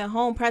 like, if I'm at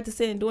home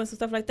practicing and doing some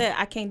stuff like that,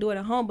 I can't do it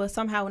at home, but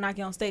somehow when I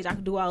get on stage, I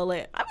can do all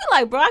that. I be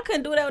like, bro, I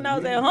couldn't do that when I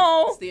was at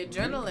home. It's the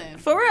adrenaline.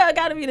 For real, I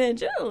gotta be the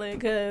adrenaline,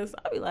 because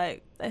I be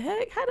like, the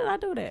heck, how did I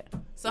do that?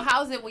 So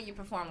how's it when you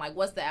perform? Like,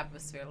 what's the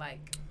atmosphere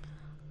like?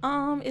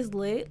 It's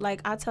lit.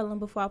 Like, I tell them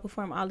before I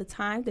perform all the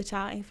time that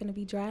y'all ain't finna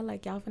be dry.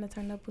 Like, y'all finna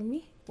turn up with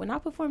me. When I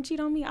perform Cheat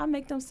on Me, I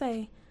make them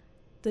say,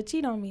 to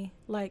cheat on me.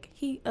 Like,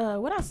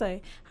 what I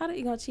say? How did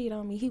you gonna cheat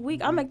on me? He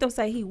weak. I make them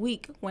say he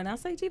weak when I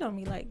say cheat on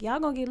me. Like, y'all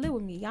gonna get lit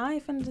with me. Y'all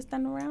ain't finna just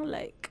stand around.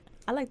 Like,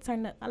 I like to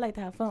turn up. I like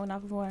to have fun when I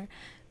perform.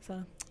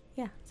 So,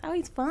 yeah. It's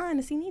always fun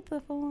to see me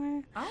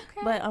perform.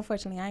 Okay. But,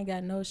 unfortunately, I ain't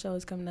got no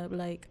shows coming up.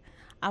 Like,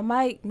 I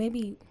might,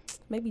 maybe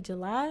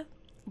July.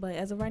 But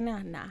as of right now,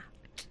 nah.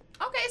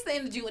 Okay, it's the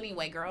end of June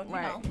anyway, girl. You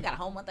know, we got a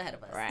whole month ahead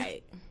of us.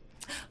 Right.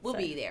 We'll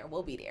be there.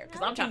 Because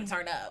I'm trying to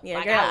turn up. Yeah,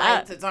 like, girl, I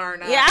like to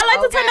turn up. Yeah, I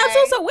like to turn up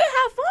too, so we'll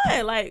have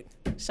fun. Like,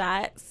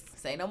 shots.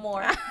 Say no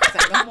more. Say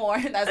no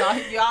more. That's all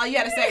you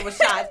had to say was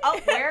shots. Oh,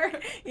 where?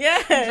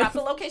 Yeah. Drop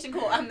the location.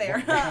 Cool. I'm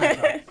there.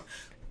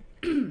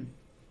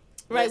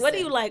 Right. What do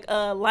you like?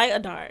 Light or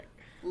dark?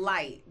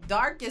 Light.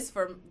 Dark is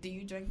for. Do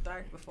you drink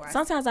dark before?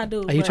 Sometimes I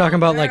do. Are you talking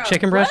about like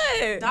chicken breast?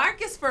 What?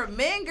 Dark is for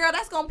men, girl.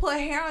 That's gonna put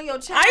hair on your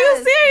chest. Are you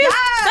serious?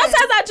 Yes.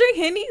 Sometimes I drink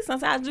Henny.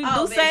 Sometimes I drink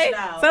Douce. Bitch,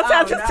 no.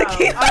 Sometimes it's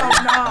tequila.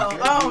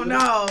 Oh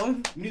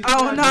no.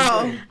 Oh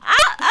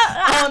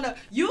no.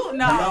 You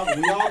no.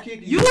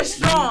 You was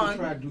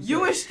strong. You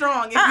was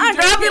strong. If you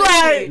girl, be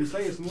like. You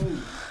say it's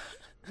smooth.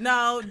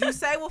 No,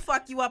 Douce will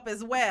fuck you up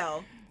as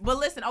well. But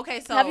listen, okay,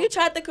 so Have you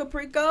tried the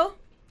Caprico?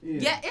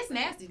 Yeah, it's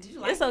nasty. Did you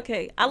like It's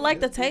okay. I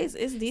like the taste.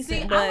 It's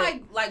decent. See, but I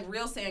like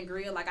real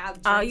sangria. Like I.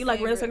 Oh, you like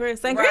real sangria?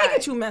 Sangria Right.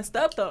 get you messed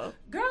up though.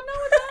 Girl, no,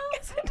 it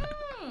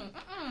don't.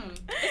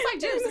 It's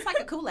like juice. It's like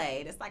a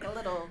Kool-Aid. It's like a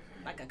little,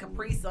 like a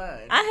Capri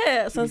Sun. I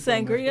had some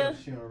sangria.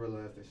 She don't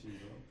realize that she's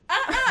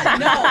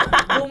No.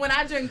 But when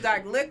I drink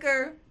dark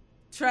liquor,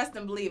 trust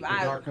and believe.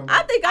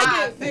 I think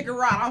I get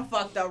figure out I'm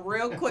fucked up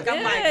real quick.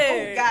 I'm like,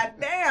 oh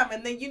goddamn,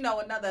 and then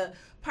another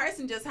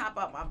person just hop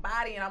up my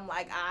body, and I'm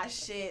like,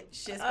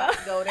 shit's about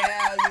to go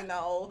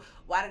down.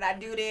 Why did I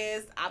do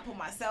this? I put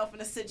myself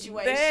in a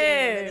situation,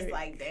 and then it's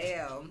like,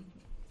 damn.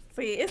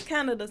 See, it's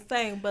kind of the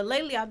same, but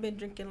lately I've been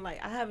drinking I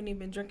haven't even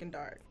been drinking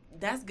dark.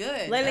 That's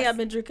good. Lately I've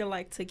been drinking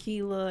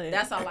tequila. And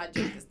that's all I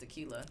drink is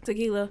tequila.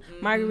 Tequila,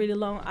 Margarita,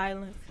 Long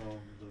Island,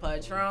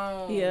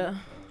 Patron. Yeah,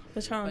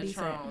 Patron.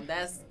 Decent.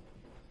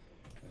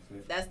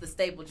 That's the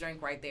staple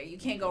drink right there. You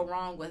can't go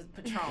wrong with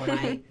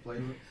Patron.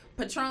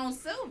 Patron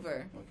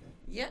Silver. Okay.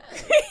 Yeah.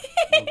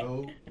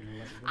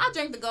 I'll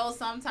drink the gold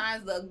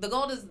sometimes. The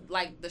gold is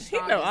the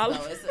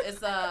strongest though.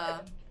 It's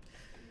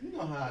You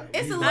know how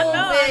it's a little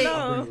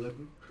know.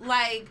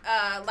 Like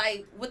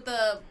with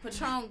the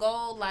Patron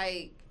Gold,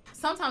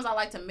 sometimes I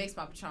like to mix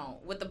my Patron.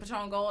 With the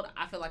Patron Gold,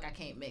 I feel like I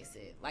can't mix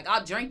it.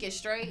 I'll drink it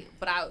straight,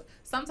 but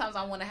sometimes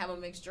I want to have a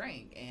mixed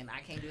drink, and I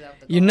can't do that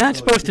with the gold. You're not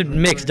supposed to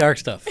mix dark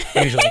stuff,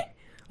 usually.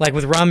 Like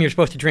with rum, you're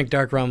supposed to drink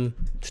dark rum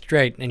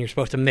straight, and you're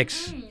supposed to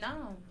mix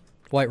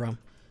white rum.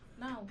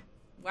 No.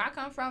 Where I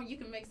come from, you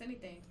can mix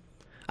anything.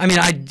 I mean,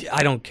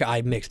 I don't care.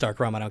 I mix dark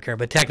rum. I don't care.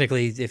 But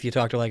technically, if you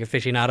talk to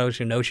aficionados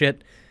who know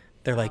shit,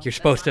 they're you're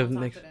supposed to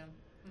mix.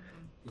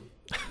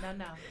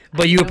 No.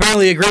 But you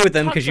apparently agree with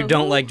them because you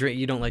don't like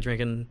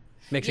drinking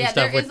mixing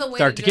stuff with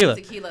dark tequila.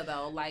 Drink tequila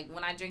though.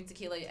 When I drink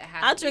tequila, it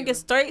has I drink it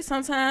straight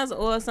sometimes,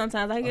 or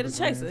sometimes I get a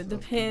chaser. It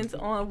depends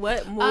on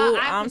what mood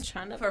I'm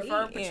trying to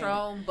prefer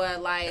Patron,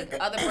 but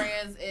other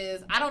brands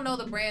is I don't know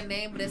the brand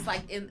name, but it's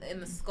in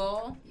the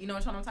skull. You know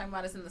what I'm talking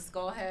about? It's in the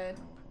skull head.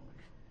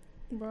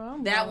 Bro,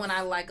 that one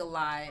I like a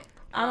lot.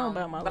 I don't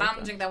buy my but I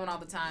don't drink that one all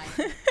the time.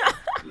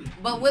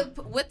 But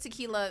with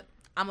tequila,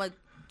 I'm gonna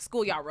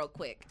school y'all real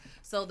quick.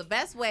 So the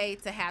best way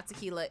to have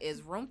tequila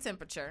is room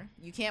temperature.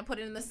 You can't put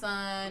it in the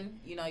sun.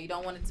 You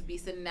don't want it to be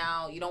sitting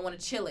out. You don't want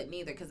to chill it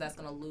neither because that's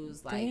gonna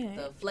lose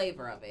the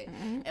flavor of it.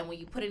 Mm-hmm. And when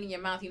you put it in your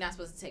mouth, you're not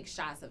supposed to take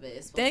shots of it.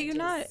 It's supposed to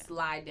just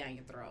slide down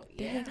your throat.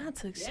 Yeah, I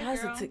took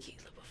shots of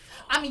tequila before.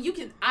 I mean, you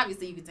can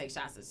take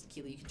shots of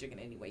tequila. You can drink it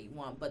any way you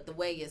want, but the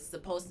way it's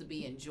supposed to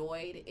be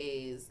enjoyed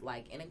is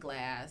in a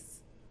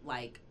glass,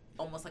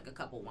 almost like a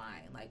cup of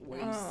wine, where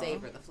you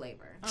savor the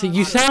flavor. See,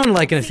 you sound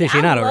like an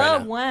aficionado right now. I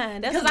love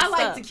wine. Because I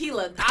like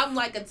tequila. I'm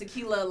like a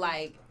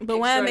tequila but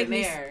wine make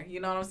me. You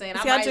know what I'm saying?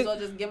 I might as well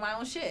just get my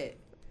own shit.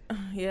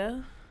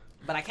 Yeah.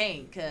 But I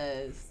can't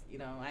because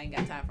I ain't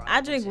got time for all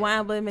I drink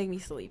wine, but it make me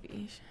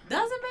sleepy.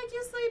 Does it make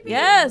you sleepy?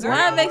 Yes,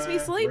 wine makes me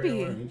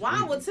sleepy.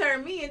 Wine will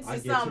turn me into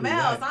something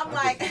else. I'm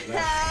like,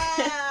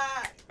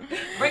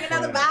 bring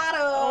another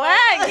bottle.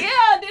 Wine,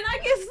 yeah, then I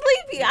get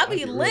sleepy. I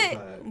be lit.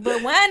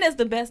 But wine is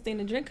the best thing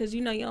to drink because I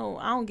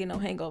don't get no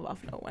hangover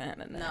off no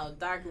wine. No,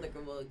 dark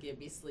liquor will get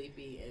me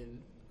sleepy and.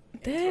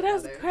 Dang,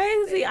 that's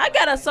crazy.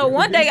 So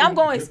one day I'm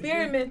going to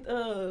experiment.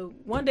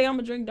 One day I'm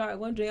going to drink dark.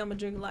 One day I'm going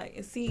to drink light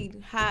and see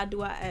how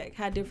do I act.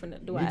 How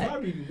different do I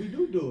act. We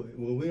do it.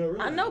 Well, we don't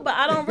realize I know, but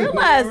I don't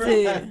realize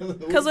it.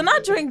 Because when I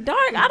drink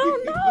dark, I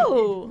don't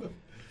know.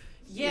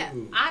 Yeah,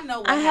 I know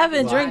what I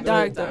haven't drank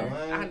dark, though.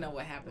 I know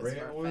what happens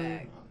for a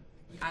fact.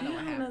 I know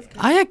what happens.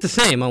 I act the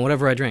same on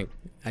whatever I drink.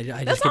 I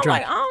just get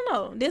drunk. I don't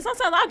know. Then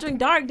sometimes I drink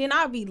dark, then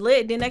I'll be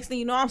lit. Then next thing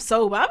you know, I'm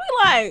sober. I'll be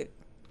like,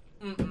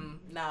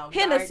 no.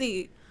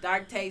 Hennessy.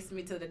 Dark takes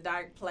me to the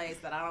dark place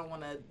that I don't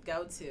want to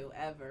go to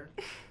ever.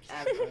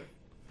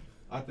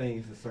 I think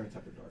it's a certain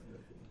type of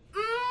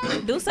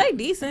dark. Douce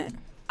decent.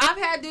 I've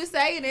had Douce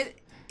and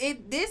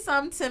it did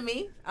something to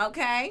me.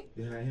 Okay.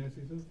 You had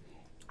Hennessy too?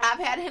 I've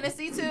had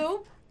Hennessy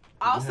too.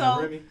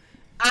 Also,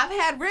 I've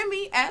had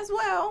Remy as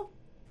well.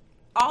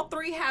 All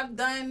three have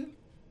done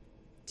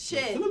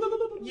shit.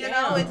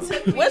 It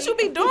took me. What you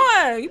be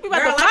doing? You be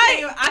about to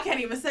fight. I can't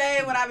even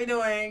say what I be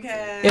doing.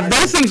 If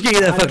those things get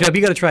you that fucked up,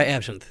 you got to try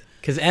absinthe.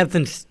 Because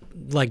absinthe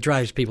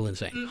drives people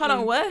insane. Mm-hmm. Hold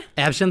on, what?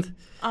 Absinthe.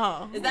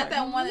 Oh. Is that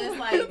one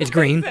that's It's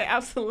green.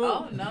 Absolutely.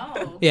 Oh,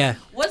 no. Yeah.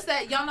 What's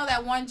that? Y'all know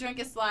that one drink?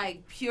 It's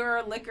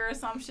pure liquor or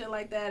some shit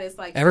like that. It's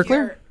Everclear?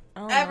 Pure,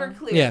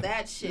 Everclear. Yeah.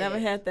 That shit. Never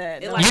had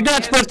that. You're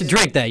not supposed to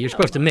drink that. You're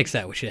supposed to mix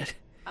that with shit.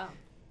 Oh.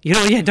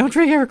 Don't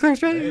drink Everclear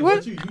straight. Hey,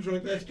 what? You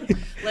drink that straight?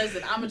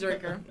 Listen, I'm a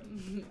drinker.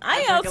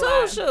 I am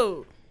too,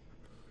 shoot.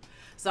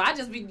 So I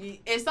just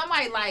be, if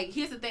somebody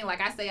here's the thing,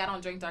 I say I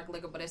don't drink dark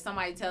liquor, but if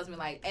somebody tells me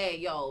hey,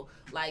 yo,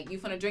 you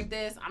finna drink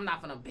this, I'm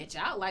not finna bitch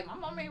out. My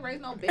mom ain't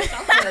raised no bitch.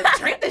 I'm finna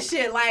drink this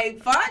shit.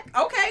 Fuck.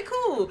 Okay,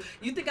 cool.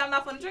 You think I'm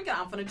not finna drink it?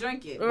 I'm finna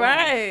drink it.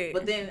 Right.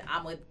 But then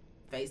I'm gonna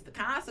face the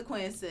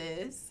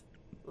consequences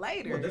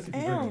later. Well, that's if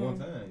you drink it one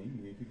time.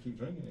 You can keep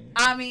drinking it.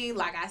 I mean,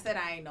 like I said,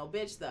 I ain't no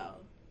bitch though.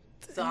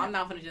 So I'm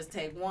not gonna just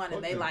take one,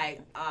 and they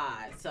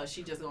so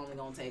she just only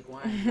gonna take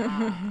one.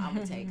 I'm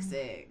gonna take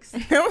 6.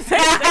 I'm gonna take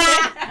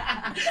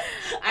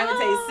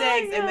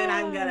 6, and then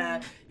I'm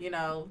gonna,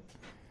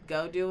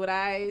 go do what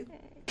I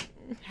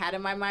had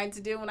in my mind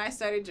to do when I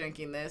started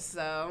drinking this.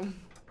 So,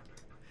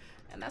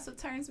 and that's what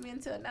turns me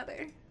into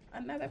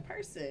another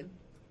person.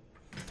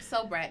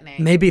 So Bratney.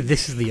 Maybe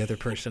this is the other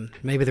person.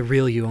 Maybe the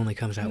real you only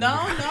comes out.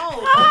 No. The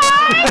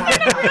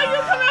real you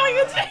come out when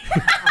you drink.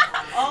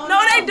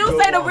 they do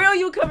say the real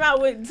you come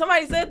out with.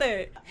 Somebody said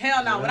that.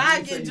 Hell no. When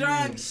I get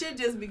drunk, shit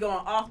just be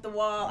going off the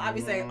wall. I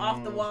be saying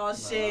off the wall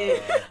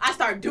shit. I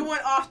start doing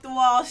off the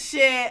wall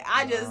shit.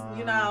 I just,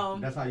 you know.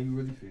 That's how you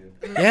really feel.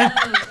 Yeah.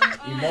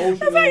 Emotional.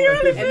 That's how you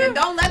really feel. And then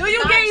don't let Do the you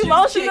non get juice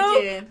emotional?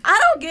 kick in.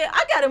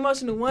 I got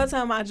emotional one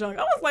time I drunk.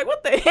 I was like,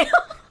 what the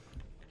hell?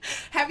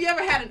 Have you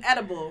ever had an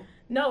edible?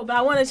 No, but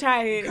I want to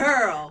try it.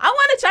 Girl. I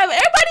want to try it.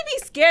 Everybody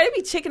be scared.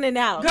 They be chickening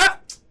out.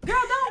 Girl,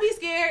 don't be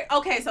scared.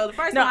 Okay, so the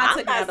first No, time I I'm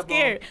took not an edible.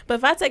 scared. But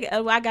if I take an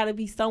edible, I gotta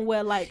be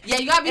somewhere like Yeah,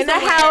 you gotta be in the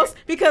somewhere. house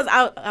because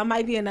I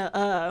might be in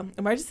a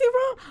emergency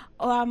room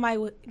or I might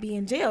be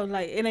in jail.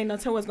 Like it ain't no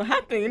telling what's gonna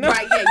happen. You know?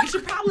 Right, yeah. You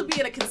should probably be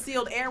in a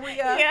concealed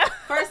area. Yeah.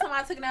 First time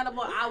I took an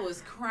edible, I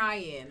was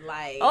crying.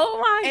 Like, Oh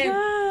my and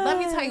god. let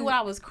me tell you what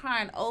I was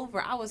crying over.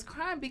 I was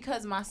crying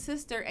because my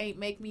sister ain't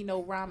make me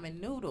no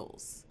ramen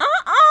noodles.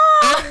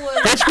 I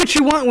was, That's what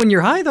you want when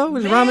you're high, though,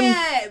 is ramen.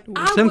 I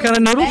Some was kind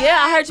of noodle? mad Yeah,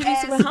 I heard you be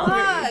as super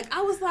hungry. fuck.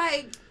 I was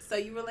like, so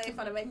you really ain't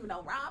finna make me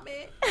no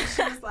ramen? And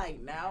she was like,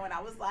 no. And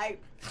I was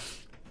like,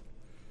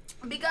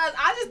 because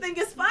I just think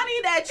it's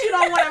funny that you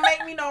don't want to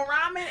make me no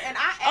ramen, and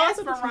I asked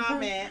for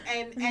ramen,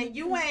 and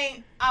you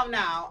ain't. Oh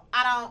no,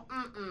 I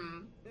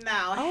don't.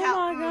 No,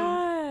 Oh my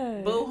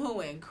god.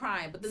 boo-hooing,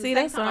 crying. But then See,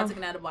 the that's second time I all. took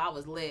an edible, I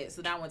was lit.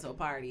 So then I went to a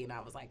party, and I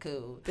was like,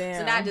 cool. Damn.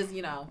 So now I just,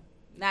 now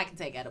I can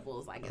take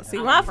edibles. I guess. See,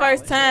 I'm my pro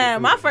first with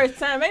time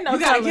ain't no it. You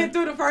gotta telling. get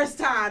through the first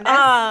time.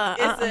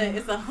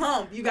 It's a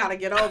hump you gotta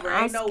get over.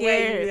 I'm Ain't no scared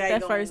way you ain't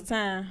that gonna, first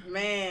time.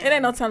 Man, It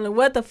ain't no telling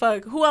what the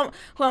fuck. Who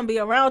I'm be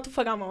around, what the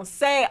fuck I'm gonna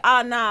say.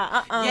 Oh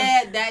nah,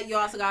 Yeah, that you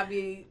also gotta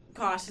be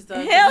cautious of.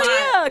 Hell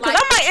yeah, because like,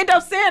 I might end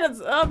up saying it.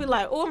 I'll be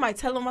like, oh, am I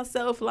telling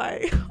myself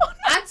like?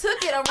 I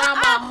took it around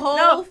my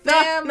whole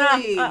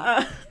family.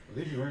 At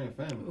least you're in a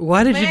family.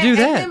 Why did you Man, do and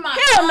that? then my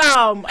Hell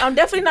no, I'm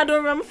definitely not doing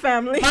it around my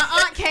family.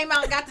 My aunt came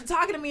out and got to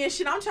talking to me and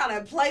shit. I'm trying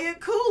to play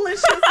it cool and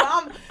shit.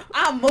 So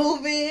I'm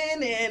moving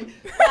and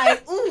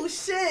like, ooh,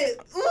 shit.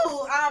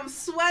 Ooh, I'm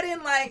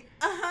sweating like,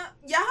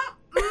 yeah.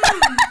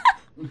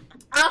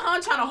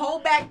 I'm trying to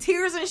hold back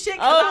tears and shit.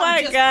 'Cause Oh I'm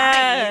my just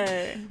god.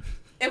 crying.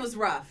 It was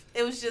rough.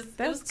 It was just,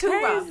 it was That's too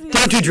rough. crazy. It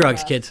Don't was do too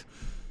drugs, rough. kids.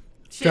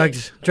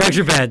 Shit. Drugs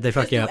are bad. They Just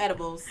fuck do you up.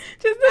 edibles.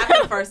 Just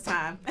After the first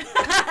time.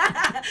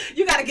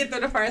 You got to get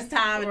through the first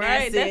time and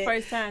right, that's that it.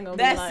 first time gonna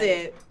That's be like,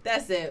 it.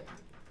 That's it.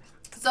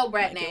 So,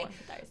 Bratney,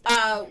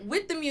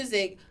 with the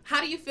music,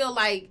 how do you feel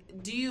like,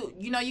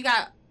 you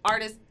got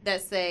artists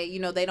that say,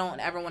 they don't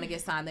ever want to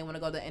get signed. They want to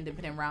go the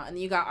independent route. And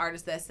then you got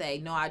artists that say,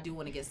 no, I do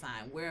want to get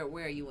signed. Where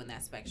are you in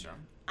that spectrum?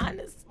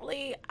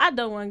 Honestly, I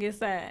don't want to get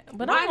signed.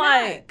 But Why I'm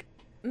not? like,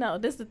 no,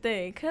 this the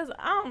thing. Because,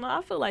 I don't know,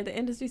 I feel like the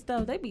industry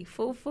stuff, they be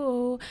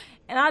fool.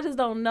 And I just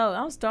don't know.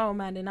 I'm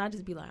strong-minded, and I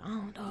just be like, I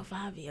don't know if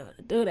I'll be able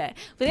to do that.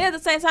 But then at the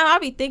same time, I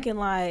be thinking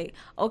like,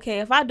 okay,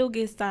 if I do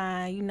get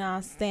signed, you know what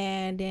I'm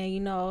saying,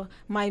 then,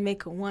 might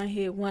make a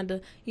one-hit wonder.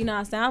 You know what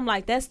I'm saying? I'm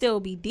like, that still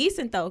be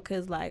decent, though,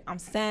 because, like, I'm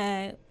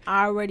signed.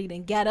 I already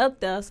done got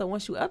up there. So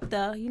once you up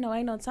there, ain't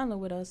no telling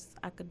what else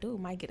I could do.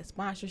 Might get a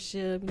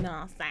sponsorship, you know what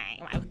I'm saying?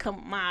 Might become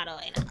a model,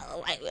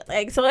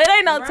 like, so it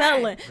ain't no Right.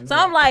 telling. So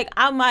I'm like,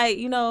 I might,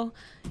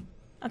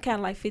 I'm kind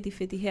of like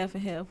 50-50, half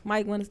and half.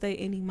 Might want to stay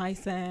in, he might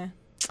sign.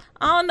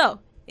 I don't know.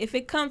 If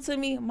it comes to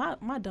me, my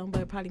dumb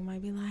butt probably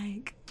might be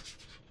like,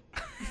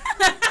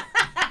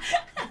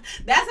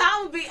 That's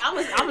how I'm gonna be. I'm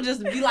gonna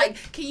just be like,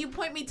 can you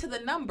point me to the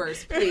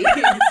numbers, please,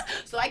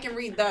 so I can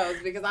read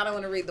those because I don't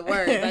want to read the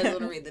words. I just want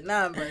to read the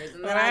numbers,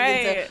 and then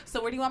I get Right. to.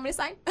 So where do you want me to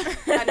sign?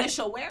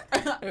 Initial where?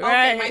 Okay,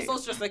 Right. my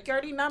social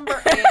security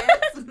number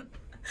is.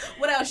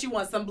 What else you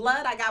want? Some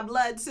blood? I got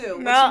blood too.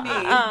 What no, you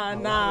need? A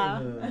nah.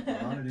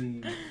 lot of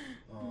these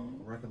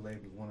record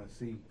labels want to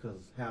see because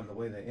having the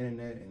way the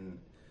internet and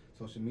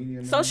social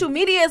media. Now, Social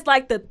media is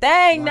like the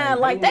thing now.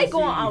 Like, they wanna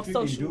going see off if you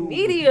can social do-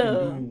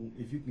 media.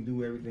 If you can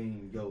do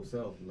everything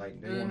yourself,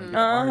 like they want to Mhm. get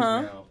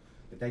artists now,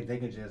 that they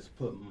can just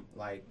put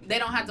like. They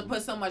don't have to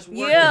put so much work.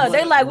 Yeah, into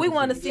they it. like, we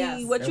want to see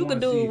Yes. what They you wanna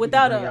can see if do you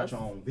without bring us. out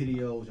your own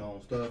videos, your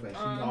own stuff, and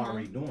she's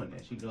already doing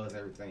that. She does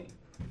everything.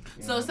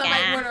 You So know? if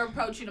somebody were to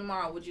approach you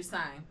tomorrow, would you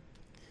sign?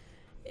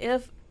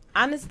 If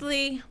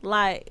honestly,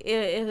 like,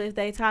 if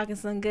they talking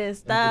some good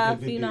stuff,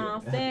 good you know what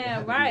I'm deal. saying, It has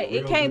to be right? real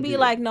It can't good be deal.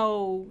 like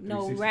no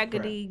 360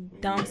 raggedy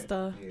crap. dumb Yeah.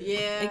 stuff.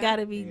 Yeah. It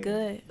gotta be Yeah.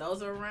 good.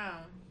 Those are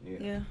around,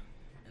 Yeah.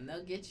 and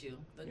they'll get you.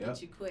 They'll Yep.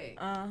 get you quick.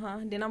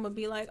 Then I'm gonna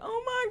be like,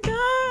 oh my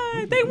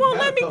god, they won't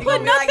let me You put gonna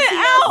be like, nothing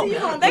TLC, out. you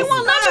gonna They be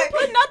won't let me stuck.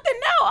 put nothing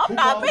out. I'm Who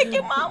not called making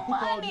you- my who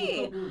called you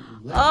money. a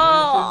couple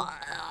Oh,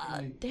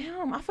 like-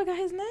 damn, I forgot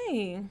his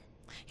name.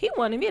 He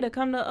wanted me to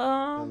come to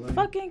Atlanta.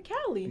 fucking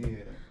Cali.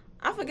 Yeah.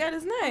 I forgot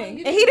his name,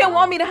 you and he didn't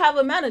want me to have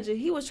a manager.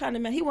 He was trying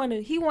to he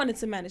wanted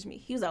to manage me.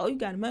 He was like, "Oh, you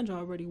got a manager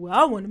already." Well,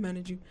 I want to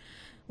manage you.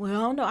 Well, I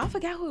don't know. I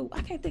forgot who.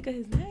 I can't think of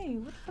his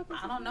name. What the fuck was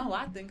I his don't name? know.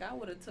 I think I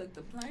would have took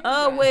the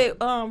plane. With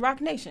Rock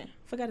Nation.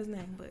 Forgot his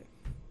name, but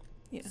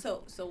Yeah.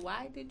 So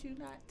why did you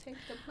not take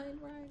the plane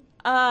ride?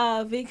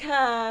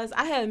 Because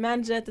I had a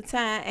manager at the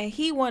time, and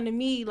he wanted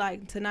me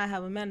like to not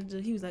have a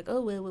manager. He was like,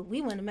 "Oh well,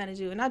 we want to manage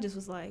you," and I just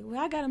was like, "Well,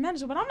 I got a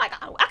manager, but I'm like,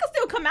 I can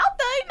still come out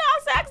there, you know." I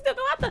said, "I can still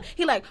come out there."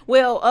 He like,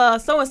 "Well,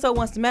 so and so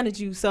wants to manage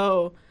you,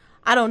 so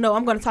I don't know.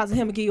 I'm gonna talk to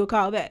him and give you a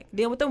call back."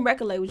 Then with them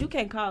record labels, you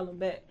can't call them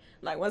back.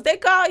 Like once they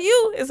call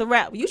you, it's a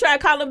wrap. You try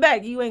to call them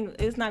back, you ain't.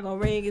 It's not gonna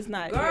ring. It's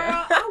not. Girl,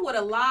 I would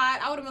have lied.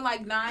 I would have been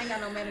like, "Nah, I ain't got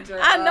no manager."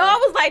 I know. I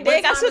was like,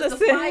 "Dang, I should have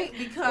said."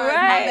 Because my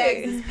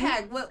bags is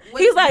packed. What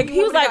He was like,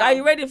 go? "Are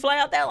you ready to fly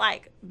out there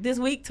like this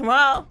week,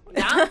 tomorrow?"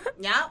 Yeah.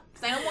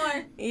 Say no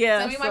more. Yeah.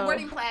 Send me my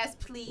boarding pass,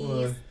 please.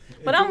 Well,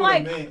 But I'm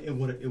like, it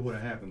would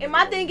have happened. and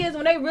my thing is,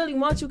 when they really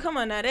want you, come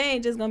on now, they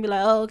ain't just gonna be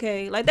like, "Oh,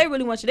 okay." Like they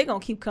really want you, they gonna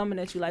keep coming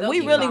at you. Like They'll we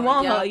keep really coming,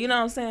 want yeah. her, you know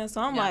what I'm saying?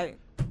 So I'm Yeah. like,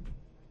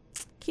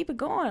 keep it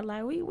going.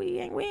 Like we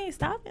ain't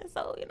stopping.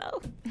 So you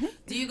know.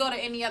 Do you go to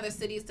any other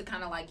cities to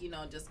kind of like,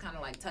 just kind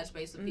of like touch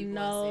base with people?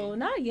 No, and see?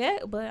 not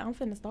yet, but I'm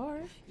finna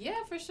start.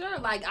 Yeah, for sure.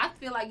 Like I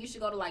feel like you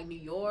should go to like New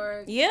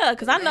York. Yeah,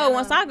 cause I know Atlanta.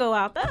 once I go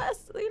out,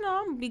 that's I'm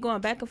gonna be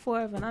going back and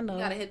forth, and I know. You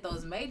gotta hit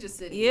those major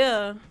cities.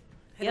 Yeah.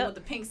 Hit it with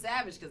the Pink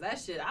Savage, cause that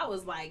shit, I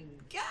was like,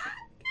 God.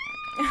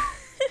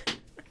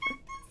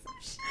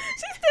 She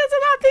still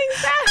to my Pink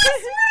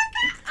Savage.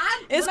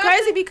 It's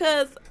crazy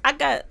because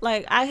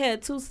I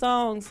had 2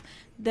 songs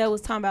that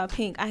was talking about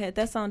pink. I had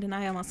that song, then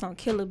I had my song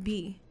Killer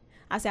Bee.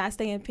 I said I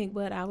stay in pink,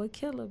 but I would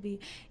kill a bee.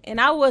 And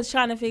I was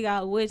trying to figure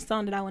out which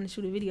song that I want to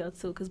shoot a video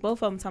to, because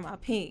both of them talking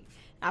about pink.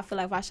 I feel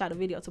like if I shot a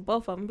video to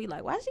both of them, be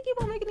like, why she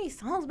keep on making these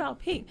songs about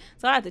pink?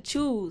 So I had to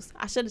choose.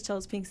 I should have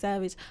chose Pink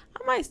Savage.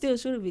 I might still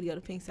shoot a video to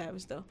Pink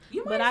Savage though.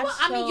 You but might as well.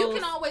 I mean, you chose-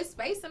 can always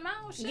space them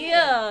out. Shit.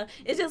 Yeah,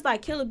 it's just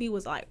like Killer Bee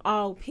was like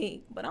all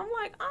pink, but I'm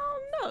like, I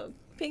don't know.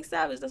 Pink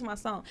Savage, that's my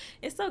song.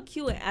 It's so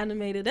cute and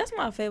animated. That's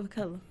my favorite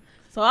color.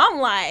 So I'm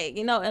like,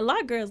 a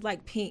lot of girls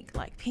like pink,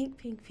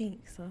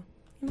 pink. So.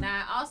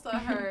 Now I also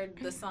heard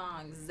the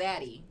song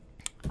Zaddy.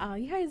 Oh,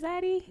 you heard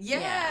Zaddy?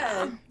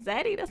 Yeah.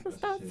 Zaddy, that's my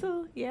stuff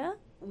too. Yeah.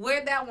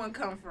 Where'd that one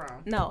come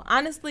from? No,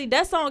 honestly,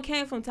 that song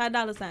came from Ty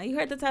Dolla $ign. You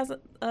heard the Ty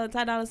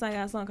Dolla $ign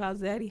got a song called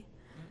Zaddy?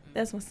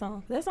 That's my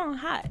song. That song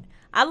hot.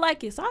 I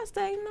like it. So I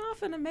say, I'm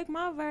finna make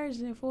my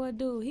version for a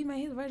dude. He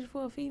made his version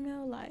for a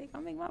female. Like, I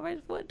make my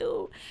version for a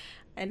dude.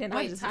 And then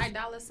Wait, Ty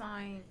Dolla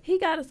 $ign. He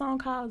got a song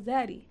called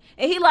Zaddy.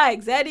 And he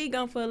like, Zaddy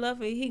gon' for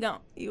love and he gon'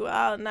 you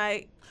all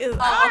night. It's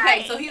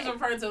Okay, so he's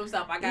referring to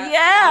himself. I got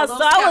yeah, so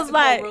I was skeptical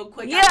like, real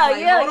quick.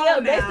 yeah,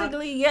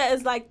 basically, yeah,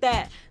 it's like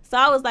that. So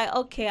I was like,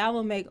 okay, I'm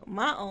gonna make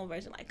my own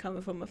version, like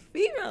coming from a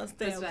female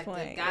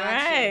standpoint.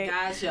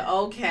 Gotcha.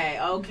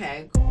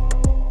 Okay.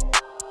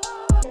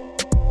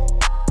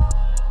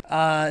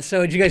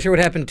 So did you guys hear what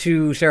happened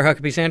to Sarah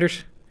Huckabee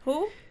Sanders,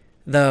 Who?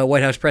 the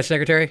White House press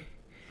secretary?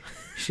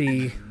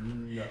 She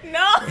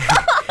No.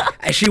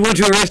 she went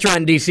to a restaurant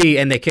in D.C.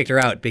 and they kicked her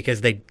out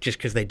because they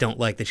don't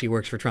like that she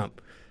works for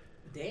Trump.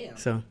 Damn.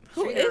 So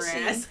Who Treat is her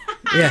she? ass.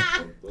 yeah,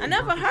 I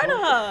never heard of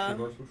her.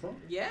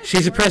 Yeah.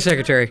 she's a press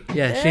secretary.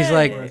 Yeah, she's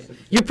like,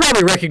 you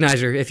probably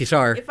recognize her if you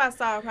saw her. If I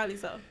saw her, probably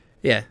so.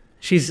 Yeah,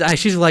 she's Mike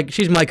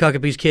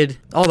Huckabee's kid.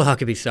 All the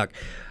Huckabees suck.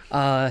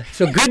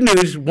 So good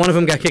news, one of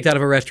them got kicked out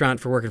of a restaurant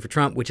for working for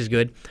Trump, which is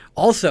good.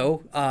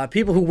 Also,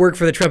 people who work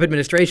for the Trump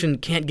administration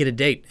can't get a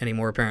date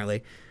anymore,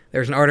 apparently.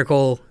 There's an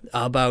article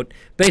about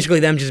basically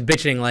them just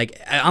bitching, like,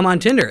 I'm on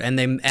Tinder, and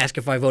they ask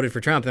if I voted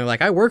for Trump, and they're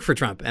like, I work for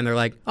Trump, and they're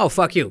like, oh,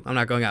 fuck you, I'm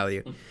not going out with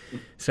you.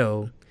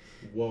 So...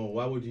 Whoa,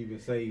 why would you even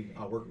say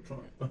I work for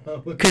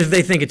Trump? Because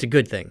they think it's a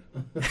good thing.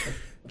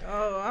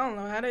 Oh, I don't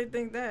know how they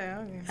think that.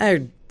 Okay.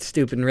 They're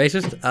stupid and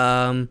racist.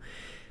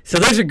 So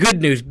those are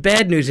good news.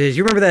 Bad news is,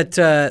 you remember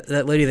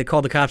that lady that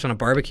called the cops on a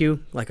barbecue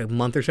like a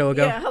month or so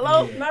ago? Yeah,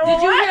 hello? Did you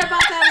hear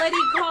about that lady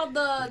called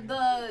the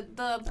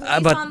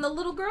police on the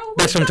little girl?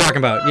 That's what I'm talking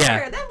about,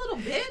 yeah. That little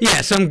bitch.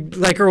 Yeah, some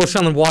girl was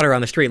selling water on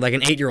the street, like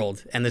an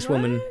 8-year-old, and this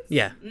woman,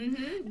 yeah.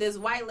 Mm-hmm. This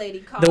white lady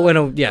called The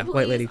police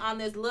white lady. on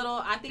this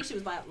little, I think she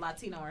was like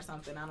Latino or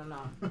something, I don't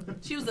know.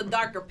 She was a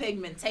darker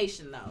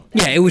pigmentation though.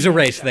 Yeah, it was a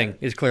race thing,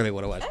 is clearly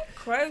what it was.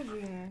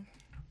 Crazy.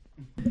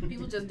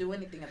 People just do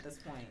anything at this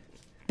point.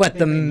 But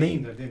the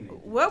main. main...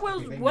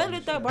 What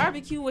did that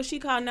barbecue when she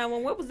called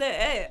 911? What was that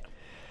at?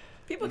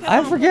 People kept I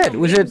on forget. putting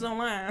Was memes it-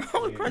 online? I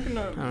was cracking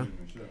up.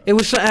 It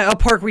was a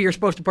park where you're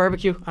supposed to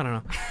barbecue. I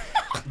don't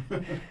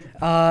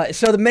know.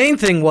 So the main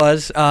thing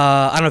was,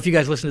 I don't know if you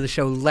guys listened to the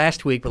show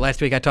last week, but last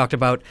week I talked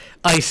about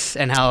ICE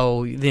and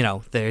how,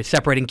 they're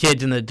separating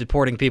kids and the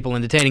deporting people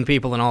and detaining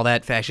people and all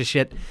that fascist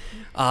shit,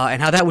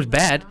 and how that was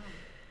bad.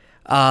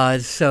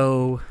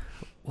 So,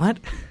 what?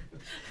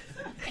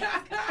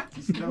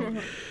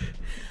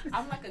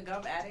 I'm like a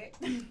gum addict.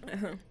 I'm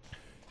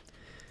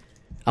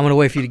going to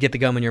wait for you to get the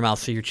gum in your mouth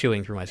so you're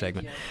chewing through my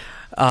segment.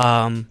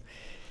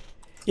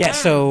 Yeah,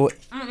 so...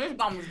 This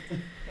gum is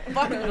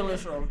fucking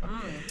delicious. Oh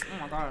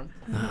my god.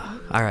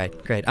 All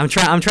right, great. I'm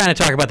trying to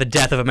talk about the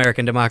death of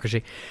American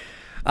democracy.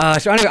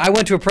 So anyway, I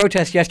went to a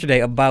protest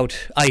yesterday about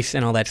ICE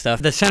and all that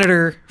stuff. The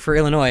senator for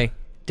Illinois,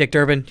 Dick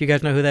Durbin, do you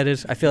guys know who that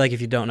is? I feel like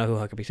if you don't know who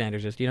Huckabee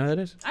Sanders is, do you know who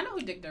that is? I know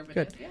who Dick Durbin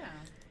Good. is, yeah.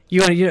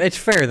 It's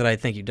fair that I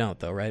think you don't,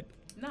 though, right?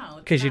 No.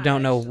 Because you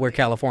don't know where actually.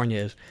 California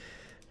is.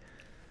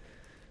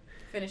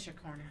 Finish your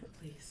corner,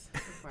 please.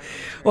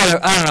 Well,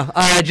 I don't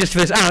know. Just for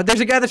this, I don't know. There's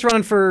a guy that's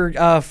running for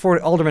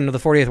alderman of the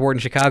 40th ward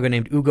in Chicago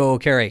named Ugo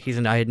Okere. He's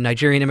a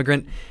Nigerian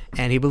immigrant,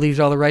 and he believes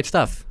all the right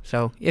stuff.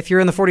 So if you're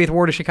in the 40th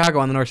ward of Chicago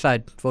on the north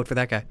side, vote for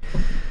that guy.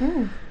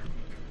 I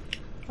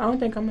don't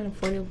think I'm in the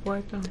 40th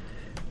ward, though.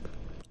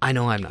 I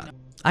know I'm not.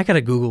 I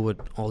gotta Google what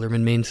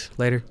alderman means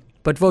later,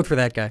 but vote for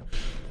that guy.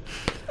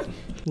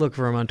 Look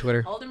for him on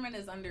Twitter. Alderman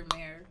is under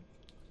mayor.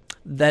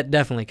 That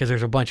definitely, because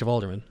there's a bunch of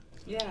aldermen.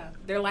 Yeah,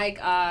 they're like,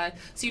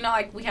 so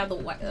like we have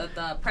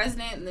the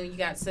president, and then you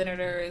got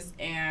senators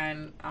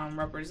and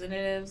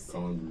representatives.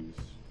 Congress.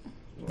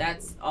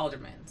 That's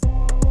aldermen.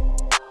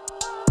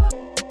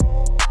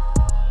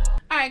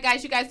 All right,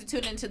 guys, you guys are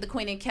tuned into the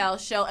Queen and Kel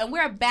show, and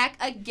we're back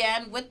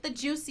again with the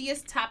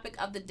juiciest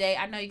topic of the day.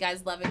 I know you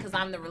guys love it because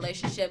I'm the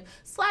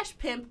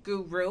relationship/pimp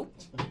guru,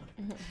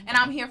 and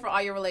I'm here for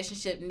all your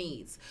relationship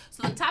needs.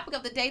 So the topic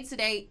of the day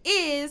today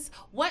is,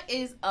 what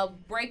is a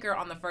breaker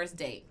on the first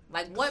date?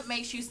 Like, what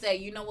makes you say,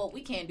 you know what,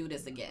 we can't do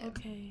this again?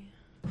 Okay.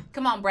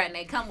 Come on,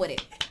 Brittany, come with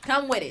it.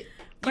 Come with it.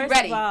 You First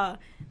ready? of all,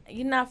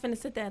 you're not finna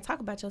sit there and talk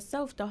about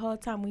yourself the whole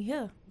time we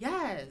here.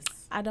 Yes.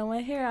 I don't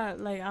want to hear all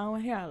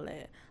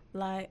that.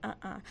 Like,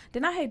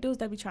 Then I hate dudes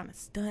that be trying to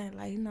stunt.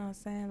 Like, you know what I'm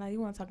saying? Like,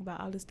 you want to talk about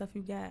all this stuff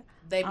you got.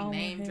 They be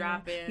name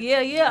dropping. Yeah.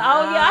 Oh,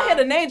 yeah. I heard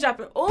the name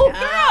dropping. Oh, girl.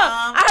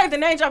 I heard the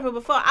name dropping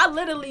before. I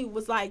literally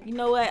was like, you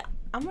know what?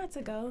 I'm about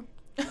to go.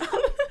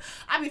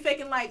 I be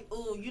thinking like,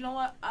 ooh, you know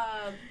what?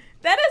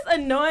 That is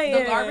annoying.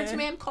 The garbage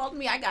man called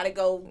me. I gotta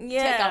go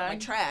take out my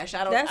trash.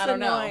 I don't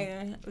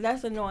know.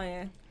 That's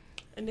annoying.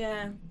 And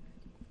then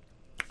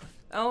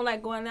I don't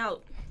like going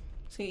out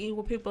to eat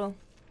with people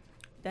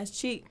that's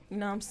cheap. You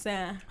know what I'm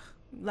saying?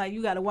 Like,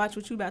 you gotta watch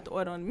what you about to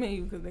order on the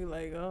menu because they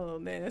like, oh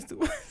man, that's too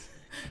much.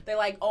 They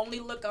like only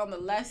look on the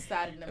left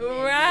side of the menu.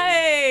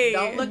 Right.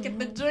 Don't look at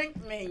the drink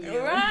menu.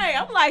 Right.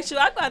 I'm like, shoot,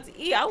 I go out to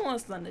eat. I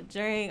want something to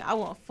drink. I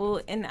want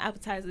food and the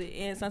appetizer,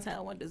 and sometimes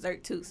I want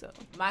dessert too. So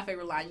my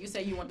favorite line: you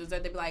say you want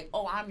dessert, they be like,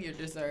 "Oh, I'm your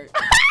dessert."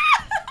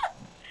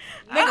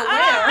 Nigga,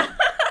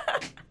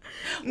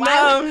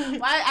 where?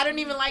 Why? I don't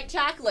even like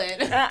chocolate.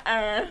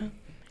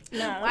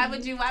 No. Why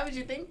would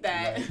you think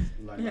that?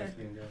 Like light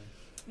skin guy.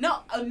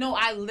 No,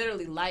 I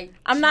literally like.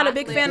 I'm not a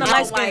big fan of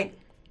light skin. Like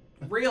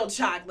real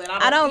chocolate.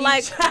 I don't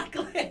like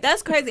chocolate.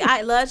 That's crazy.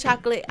 I love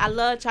chocolate. I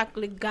love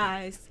chocolate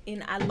guys,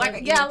 and I love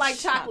I like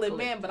chocolate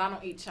men, but I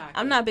don't eat chocolate.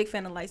 I'm not a big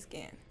fan of light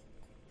skin.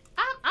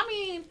 I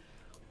mean,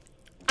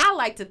 I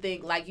like to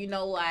think like, you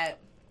know what,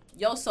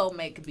 your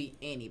soulmate could be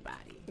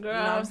anybody. Girl, you know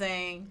what I'm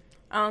saying?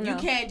 I don't know. You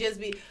can't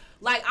just be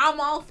like, I'm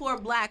all for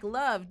black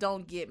love.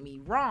 Don't get me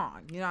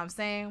wrong. You know what I'm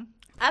saying?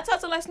 I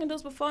talked to light skin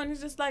dudes before, and it's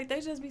just like they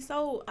just be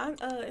so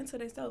into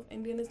themselves,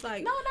 and then it's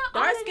like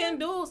dark skin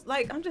dudes.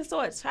 Like, I'm just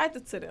so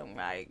attracted to them.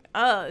 Like,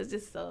 it's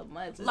just so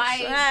much.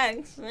 Like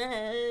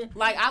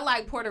I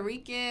like Puerto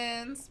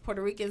Ricans.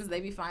 Puerto Ricans, they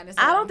be fine as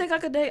hell. I don't think I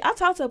could date. I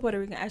talked to a Puerto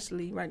Rican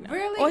actually right now.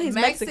 Really? Or he's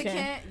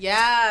Mexican.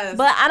 Yes.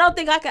 But I don't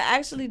think I could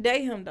actually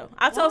date him though.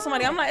 I told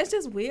somebody, I'm like, it's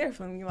just weird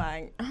for me.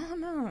 Like, I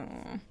don't know.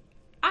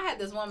 I had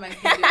this one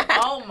Mexican dude.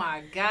 Oh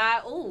my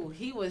God. Ooh,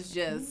 he was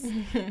just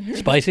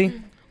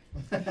Spicy?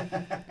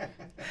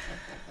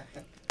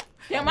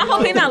 Yeah, I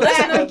hope he's not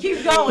listening. He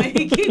keep going.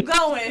 He keep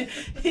going.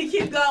 He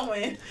keep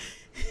going.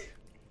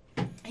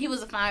 He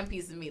was a fine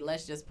piece of meat.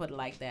 Let's just put it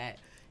like that.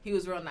 He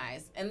was real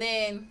nice. And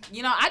then,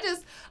 you know, I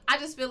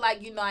just feel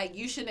like, you know, like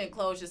you shouldn't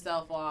close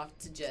yourself off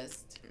to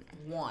just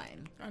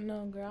one. I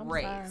know, girl. I'm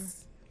race. sorry.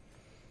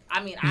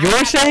 I mean,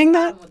 You're saying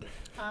that?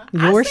 Huh?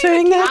 You're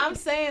saying that? I'm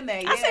saying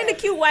that. Yeah. I seen the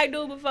cute white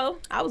dude before.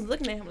 I was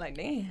looking at him like,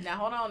 damn. Now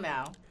hold on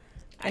now.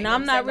 And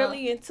I'm not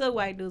really into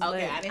white dudes.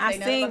 Okay, but I didn't say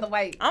nothing about the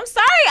white. I'm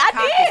sorry,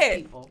 I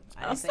did. People.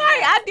 I'm sorry,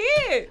 I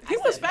did. He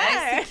was fine.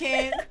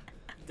 Mexican,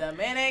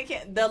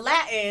 Dominican, the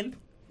Latin.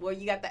 Well,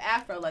 you got the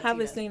Afro Latina.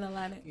 Haven't seen a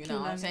lot of. You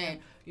know what I'm saying?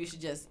 You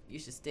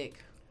should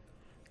stick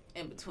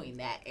in between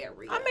that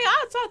area. I mean,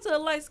 I'll talk to a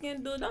light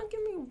skinned dude. Don't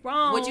get me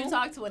wrong. Would you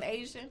talk to an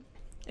Asian?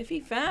 If he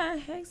fine,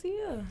 heck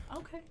yeah.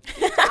 Okay.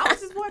 I was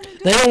just wondering.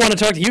 They don't want to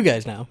talk to you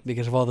guys now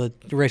because of all the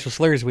racial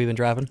slurs we've been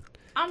dropping.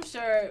 I'm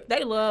sure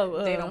they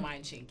love. They don't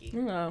mind Chinky.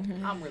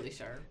 I'm really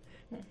sure.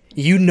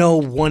 You know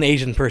one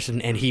Asian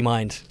person and he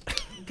minds.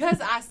 Because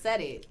I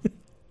said it.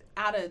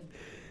 I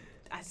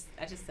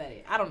just said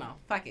it. I don't know.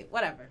 Fuck it.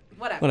 Whatever.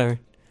 Moving on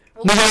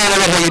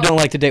about how you don't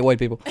like to date white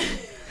people.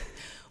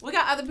 We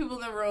got other people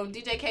in the room.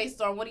 DJ K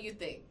Storm, what do you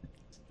think?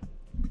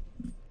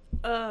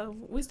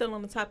 We still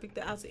on the topic,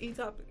 the out to eat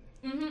topic.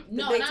 Mm-hmm.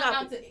 No, not topic.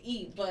 Out to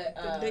eat, but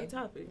the date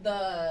topic.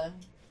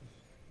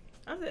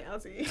 I said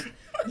out to eat.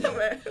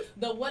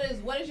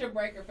 What is your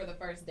breaker for the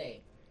first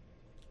date?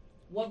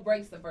 What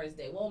breaks the first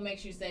date? What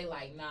makes you say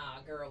like,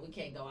 nah, girl, we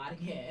can't go out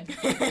again?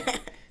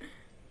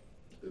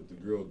 If the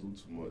girl do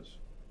too much.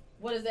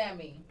 What does that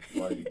mean?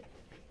 Like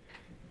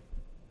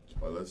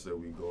let's say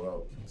we go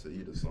out to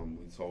eat or something,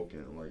 we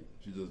talking, like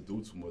she just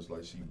do too much,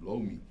 like she blow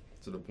me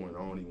to the point I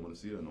don't even want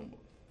to see her no more.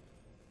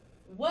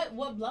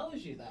 What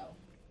blows you though?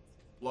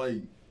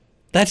 Like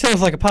That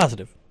sounds like a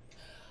positive.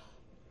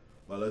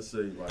 Like, let's say,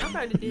 like, I've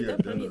already did we at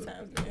that plenty dinner,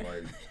 of times, man.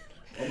 Like,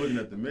 I'm looking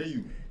at the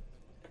menu,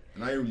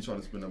 and I ain't really trying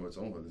to spend that much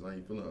on her because I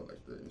ain't feeling her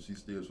like that, and she's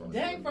still trying to.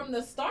 Dang, from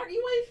the start,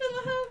 you ain't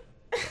feeling her?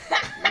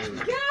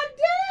 Yeah. God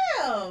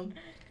damn.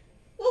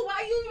 Well,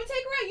 why you even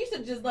take her out? You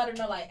should just let her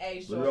know, like, hey,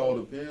 But shorty. it all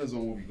depends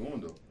on where we going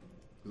though,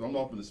 because I'm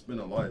not gonna spend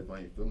a life if I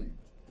ain't feeling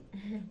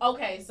you.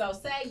 Okay, so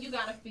say you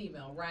got a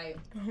female, right?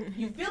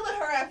 You feeling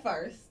her at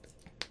first.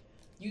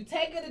 You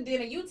take her to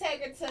dinner. You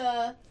take her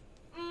to,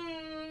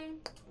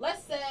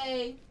 let's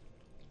say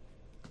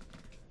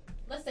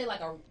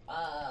like a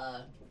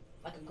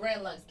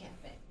Grand Lux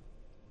Cafe.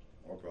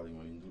 I probably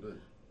won't even do that.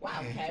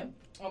 Wow.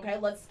 Okay.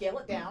 Let's scale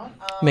it down.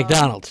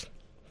 McDonald's.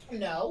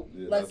 No.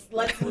 Yeah, Let's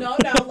that's-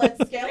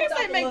 let's scale You it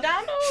say up. a little.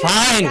 McDonald's?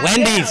 Fine,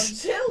 Goddamn,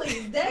 Wendy's.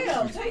 Chili's.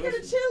 Damn. Take her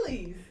to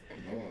Chili's.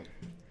 No.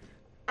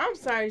 I'm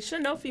sorry.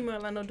 Should no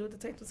female I know do it to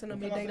take to send them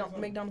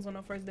McDonald's on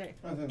their first date?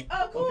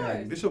 Of course.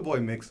 Okay, this your boy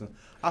Mixer.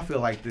 I feel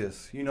like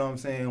this. You know what I'm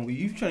saying? When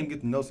you trying to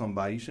get to know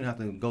somebody, you shouldn't have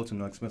to go to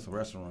no expensive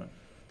restaurant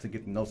to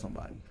get to know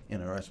somebody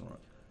in a restaurant.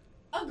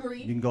 You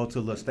Agreed. can go to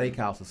a little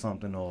steakhouse or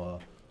something, or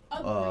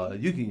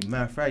Agreed. you can.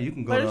 Matter of fact, you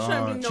can go But it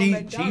shouldn't be to no cheese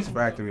McDonald's.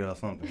 factory or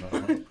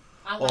something.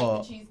 I like or-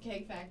 the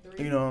Cheesecake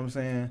Factory. You know what I'm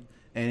saying?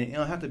 And it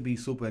don't have to be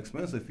super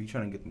expensive if you're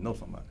trying to get to know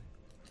somebody.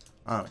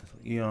 Honestly,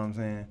 you know what I'm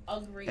saying?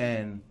 Agreed.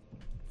 And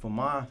for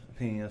my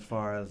opinion, as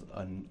far as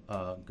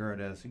a girl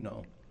that's,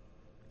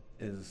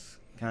 is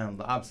kind of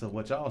the opposite of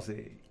what y'all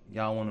said.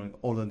 Y'all want to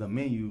order the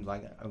menu,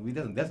 like,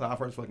 that's our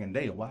first fucking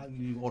date. Why do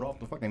you order off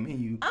the fucking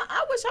menu?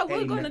 I wish I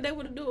would go on a $89 date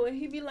with a dude.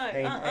 He'd be like,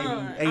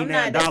 $89 I'm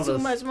not. That's too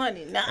much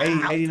money. Nah.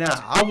 89.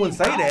 I wouldn't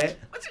say that,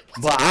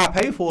 but I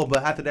pay for it.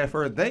 But after that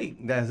first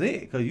date, that's it.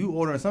 Because you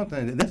ordering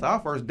something, that's our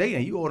first date,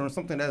 and you ordering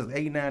something that's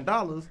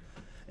 $89,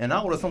 and I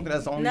order something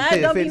that's only Nah, it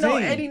don't be no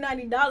 $15.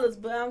 $80,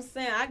 $90, but I'm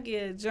saying I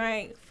get a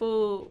drink,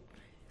 food.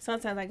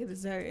 Sometimes I get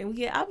dessert, and we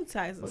get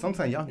appetizers. But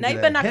sometimes y'all Now you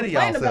can better get not ahead of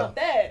complain yourself. about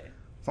that.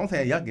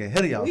 Sometimes y'all get ahead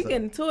of We yourself.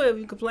 get into it if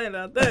you complain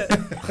about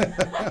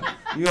that.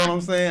 You know what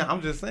I'm saying?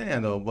 I'm just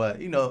saying though, but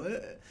it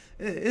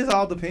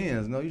all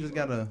depends. You just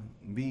gotta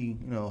be,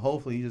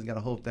 hopefully you just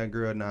gotta hope that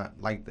girl not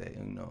like that.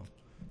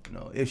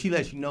 If she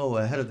lets you know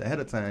ahead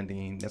of time,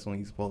 then that's when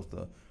you're supposed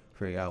to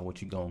figure out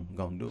what you gonna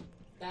do.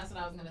 That's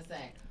what I was gonna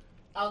say.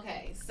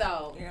 Okay,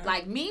 so Yeah.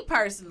 like me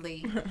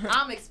personally,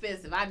 I'm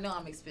expensive. I know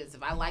I'm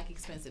expensive. I like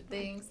expensive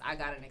things. I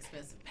got an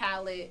expensive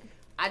palate.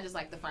 I just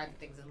like the finer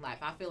things in life.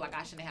 I feel like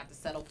I shouldn't have to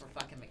settle for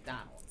fucking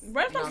McDonald's.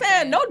 That's You know what I'm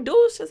saying. No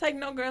dude should take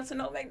no girl to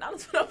no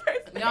McDonald's for no first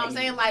You know what I'm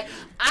saying? Like,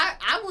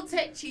 I will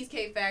take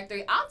Cheesecake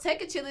Factory. I'll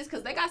take a Chili's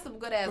because they got some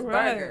good ass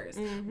burgers.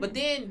 Mhm. But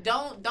then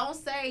don't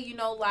say,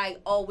 like,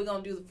 oh, we're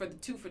gonna do for the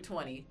 2 for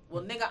 $20.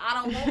 Well, nigga,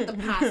 I don't want the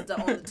pasta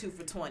on the 2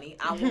 for $20.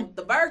 I want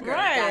the burger.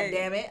 Right. God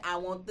damn it. I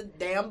want the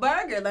damn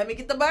burger. Let me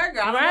get the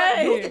burger. I don't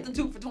Right. want you get the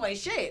 2 for $20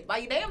 shit. By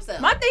your damn self.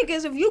 My thing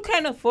is, if you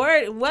can't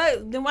afford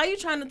it, then why you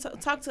trying to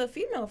talk to a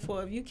female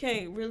for? If you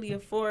can't really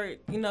afford,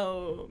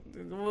 well,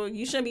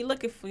 you shouldn't be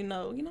looking for, You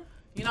know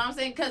what I'm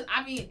saying? Because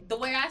I mean, the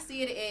way I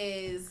see it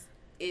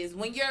is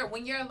when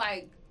you're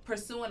like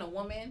pursuing a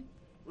woman,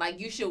 like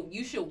you should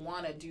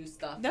want to do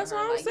stuff. That's for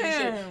her. what I'm Like,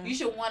 saying. You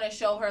should want to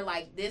show her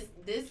like this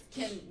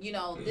can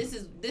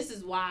this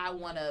is why I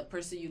want to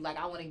pursue you. Like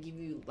I want to give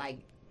you like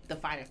the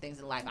finer things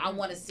in life. I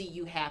want to see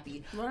you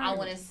happy. Right. I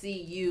want to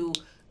see you.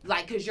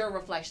 Like, cause you're a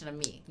reflection of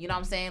me. You know what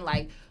I'm saying?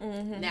 Like,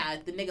 now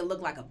if the nigga look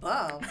like a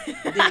bum,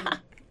 then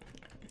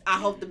I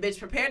hope the bitch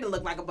prepared to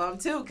look like a bum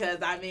too. Cause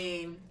I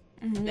mean,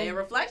 they a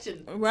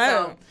reflection. Right.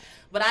 So,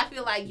 but I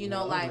feel like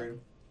like.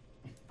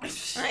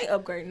 I ain't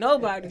upgrade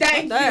nobody.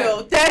 Thank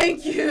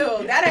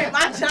you. That ain't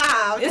my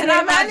job. It's That not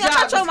ain't my mine. I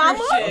thought your mama.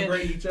 description.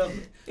 Upgrade each other.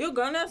 You a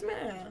grown ass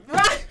man.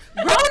 Right.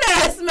 Grown ass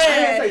I didn't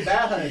man. say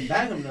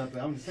bad him nothing.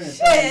 I'm just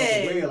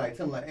saying,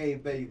 tell him like, hey,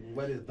 babe,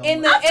 what is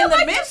In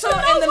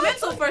the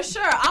mental for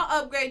sure.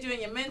 I'll upgrade you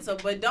in your mental,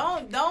 but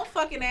don't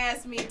fucking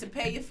ask me to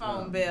pay your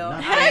phone bill.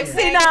 Not I ain't Hexy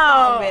paying no. your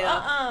phone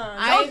bill.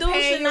 No ain't dude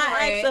paying should not your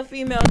ask rent. a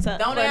female to.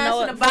 Don't for ask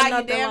no, him to for buy your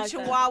nothing damn like that.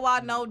 chihuahua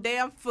no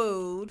damn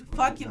food.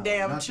 Fuck your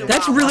damn not that. chihuahua.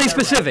 That's really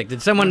specific.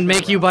 Did someone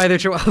make you buy their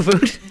chihuahua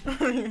food?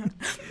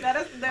 That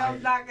is the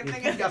damn knocking If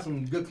he nigga. got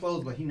some good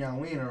clothes, but he not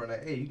wearing her,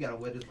 like, hey, you gotta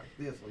wear this like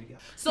this, or you got.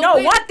 So No,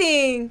 when- one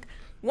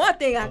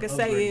thing I can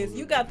say upgrade is was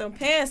you good. got them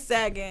pants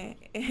sagging.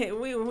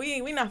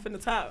 we not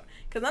finna talk.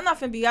 Cause I'm not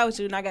finna be out with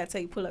you and I gotta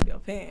tell you pull up your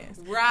pants.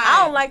 Right.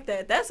 I don't like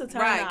that. That's a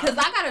turn Right, off. because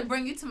I gotta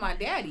bring you to my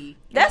daddy.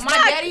 That's my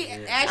not- daddy.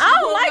 Yeah. Actually I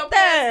don't pull like your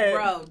pants, that.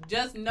 bro.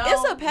 Just know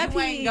It's a you pet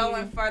ain't peeve.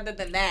 going further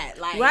than that.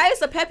 Like, Right?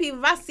 It's a pet peeve.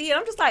 If I see it,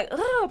 I'm just like,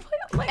 ugh.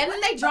 and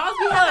then they draws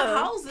be having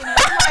holes in it.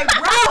 I'm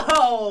like,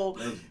 bro,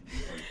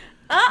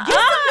 get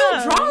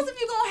some new drawers if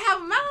you gonna have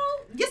them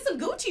out. Get some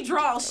Gucci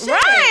drawers. Shit.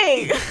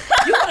 Right.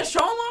 You wanna show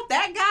them off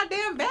that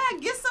goddamn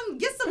bag? Get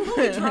some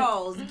Louis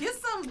drawers. Get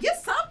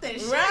something.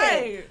 Shit.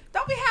 Right.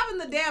 Don't be having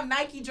the damn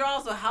Nike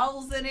drawers with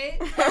holes in it.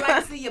 I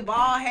like to see your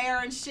bald hair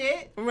and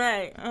shit.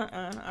 Right.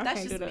 I That's can't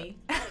just do that. me.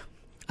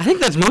 I think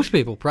that's most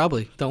people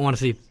probably don't want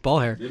to see ball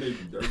hair. Then they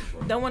be dirty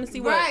from. Don't want to see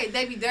what? Right,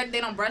 they be dirty.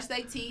 They don't brush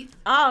their teeth.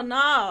 Oh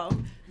no.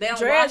 They don't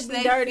Dreads wash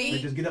be their dirty. They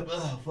feet. just get up.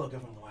 Oh, fuck,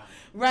 I'm wild.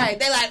 Right.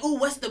 They like, ooh,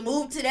 what's the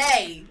move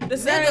today? The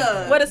same,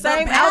 Nigga, with the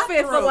same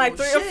outfit for like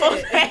 3 or 4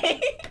 shit.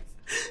 days.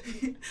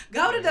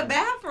 Go to the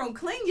bathroom,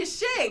 clean your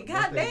shit.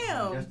 God That's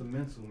damn. the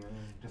mental, man.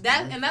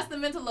 That's the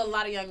mental of a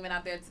lot of young men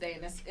out there today,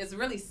 and it's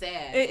really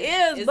sad. It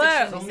is, It's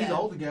but extremely Some of these sad.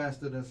 older guys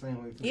still that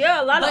same way too.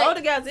 yeah, a lot of But-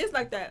 older guys is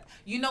like that.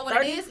 You know what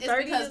 30 it is? It's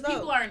 30 because years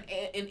people old. are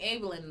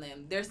enabling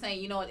them. They're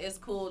saying, you know what, it's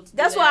cool. To do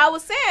That's that. what I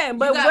was saying.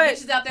 But you got what?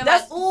 bitches out there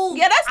that's, like, ooh,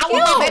 yeah, that's I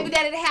want my cute. baby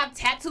daddy to have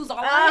tattoos all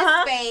Uh-huh.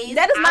 on his face.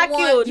 That is I not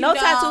want, cute. you No know,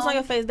 tattoos on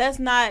your face. That's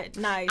not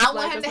nice. I want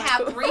Like, him to that's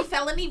not have cool. 3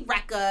 felony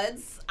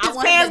records. I His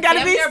want pants him to gotta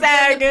damn be near be in the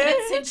sagging.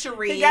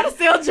 penitentiary. He gotta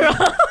still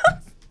draw.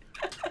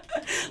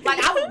 Like,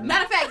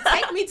 matter of fact,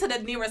 take me to the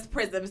nearest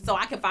prison so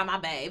I can find my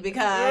babe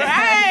because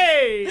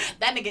Right.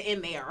 that nigga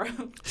in there.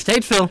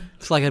 Statesville.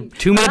 It's like a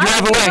 2-minute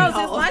drive away. Girls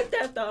is like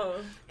that though.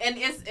 And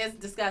it's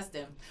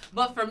disgusting.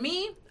 But for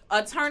me,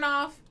 a turn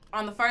off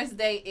on the first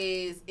day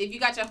is if you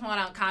got your phone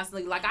out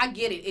constantly. Like, I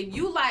get it. If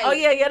you like, Oh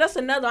yeah, that's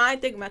another one. I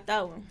ain't thinking about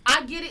that one.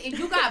 I get it. If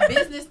you got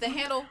business to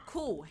handle,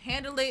 cool.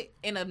 Handle it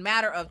in a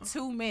matter of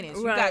 2 minutes.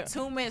 You Right. got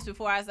 2 minutes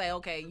before I say,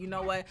 okay, you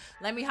know what?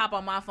 Let me hop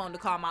on my phone to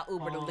call my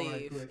Uber to All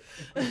right, leave.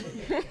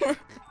 quick.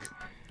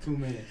 2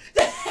 minutes.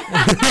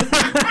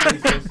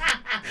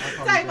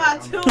 Take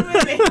about 2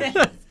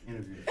 minutes.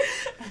 Interview.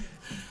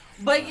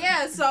 But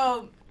yeah,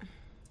 so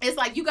it's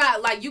like you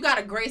got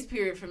a grace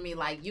period for me.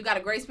 Like, you got a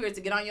grace period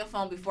to get on your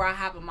phone before I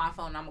hop on my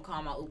phone and I'm gonna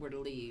call my Uber to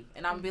leave.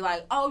 And I'm gonna be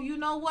like, oh, you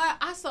know what?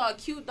 I saw a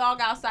cute dog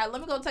outside.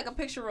 Let me go take a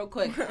picture real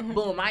quick.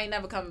 Boom, I ain't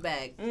never coming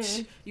back.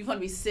 You gonna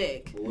be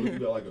sick. But what if you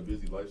got like a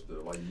busy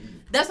lifestyle like me?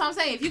 That's what I'm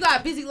saying. If you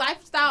got a busy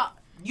lifestyle,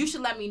 you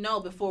should let me know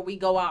before we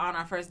go out on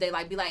our first date.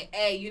 Like, be like,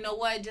 hey, you know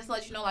what? Just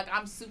let you know, like,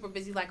 I'm super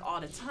busy, like, all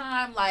the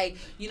time. Like,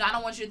 you know, I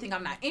don't want you to think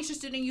I'm not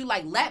interested in you.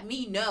 Like, let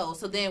me know.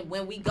 So then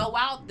when we go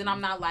out, then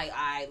I'm not like, all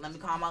right, let me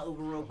call my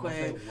Uber real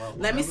quick.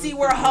 Let me see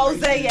where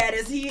Jose at.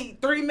 Is he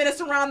 3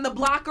 minutes around the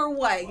block or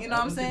what? You know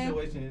what I'm saying?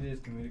 Situation it is,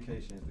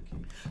 communication is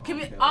the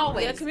key.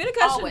 Always. Yeah,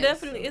 communication Always.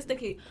 definitely is the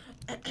key.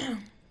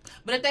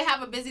 But if they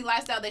have a busy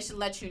lifestyle, they should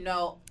let you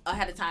know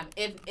ahead of time.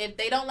 If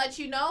they don't let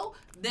you know,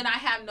 then I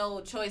have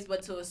no choice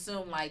but to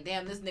assume, like,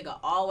 damn, this nigga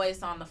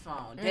always on the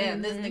phone.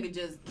 Damn, this nigga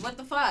just, what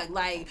the fuck?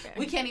 Like,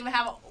 we can't even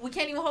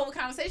hold a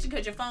conversation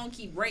because your phone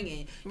keep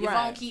ringing, your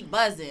phone keep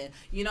buzzing.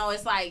 You know,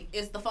 it's like,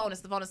 it's the phone.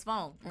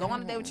 Go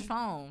on a date with your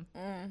phone.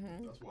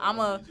 That's why I'm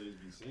a- DJs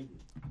be single.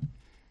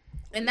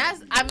 And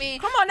that's, I mean,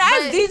 Come on,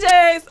 that's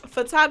DJs,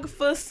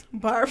 photographers,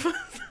 barbers.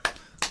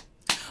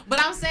 But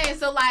I'm saying,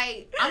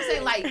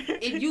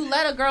 if you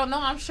let a girl know,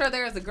 I'm sure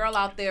there is a girl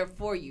out there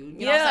for you.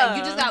 You know what I'm saying?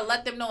 You just gotta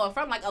let them know up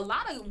front. Like, a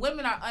lot of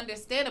women are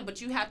understanding,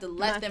 but you have to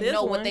let Not them this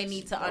know one. what they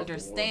need to That's the one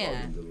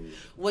understand. I'm dealing with.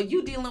 Well,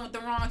 you dealing with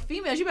the wrong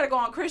females. You better go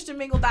on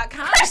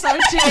ChristianMingle.com or some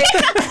shit.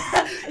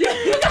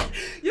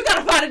 you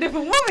gotta find a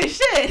different woman.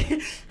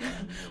 Shit.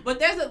 But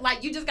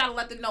you just gotta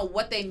let them know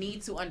what they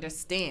need to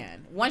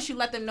understand. Once you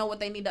let them know what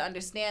they need to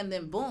understand,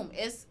 then boom,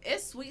 it's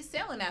sweet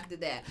sailing after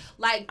that.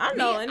 Like, I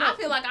know, me, I know. I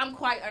feel like I'm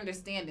quite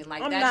understanding.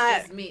 Like, I'm that's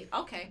not. just me.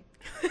 Okay.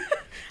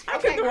 I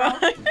Okay, could do girl.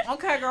 it.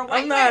 Okay, girl. Why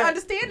I'm you not. ain't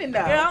understanding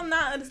though? Girl, I'm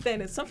not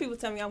understanding. Some people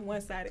tell me I'm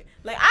one-sided.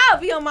 Like, I'll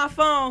be on my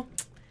phone.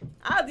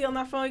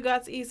 We go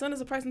out to eat. As soon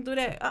as a person do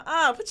that,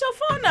 put your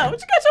phone out.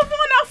 What you got your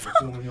phone out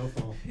for? Doing your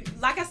phone.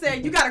 Like I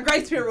said, you got a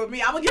grace period with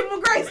me. I'm gonna give them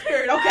a grace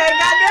period, okay?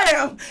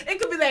 Goddamn. It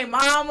could be their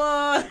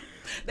mama.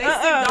 They sick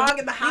dog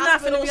in the You're not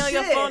hospital. finna be on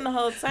your phone the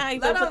whole time. You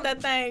Let better put 'em-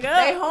 that thing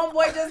They up.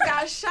 homeboy just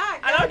got shot.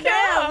 I don't Goddamn,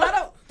 care. Let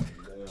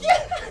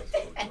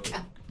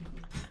 'em-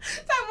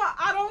 Talking about,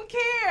 I don't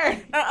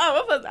care.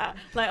 What was I?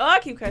 Like, I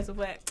keep cursing,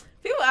 but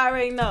people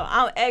already know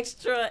I'm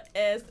extra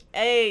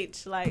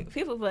SH. Like,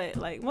 people, but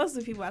like most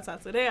of the people I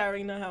talk to, they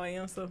already know how I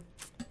am, so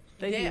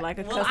they be like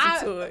accustomed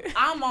to it.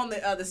 I'm on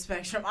the other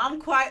spectrum. I'm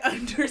quite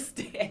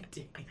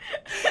understanding.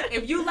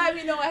 If you let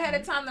me know ahead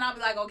of time, then I'll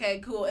be like, okay,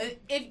 cool.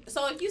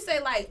 If you say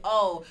like,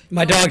 oh,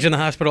 My dog's in the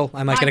hospital.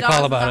 I might my get a call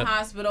dog's about in it. the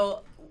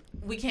hospital.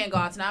 We can't go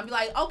out tonight. I'll be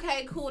like,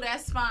 okay, cool,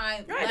 that's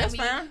fine. Right, that's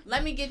fine.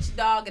 Let me get your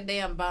dog a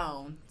damn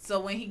bone.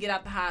 So when he get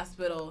out the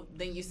hospital,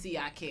 then you see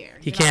I care.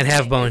 He You know can't what I'm have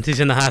saying? bones. He's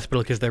in the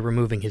hospital because they're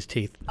removing his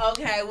teeth.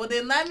 Okay, well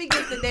then let me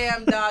get the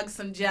damn dog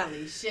some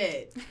jelly.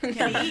 Shit. Can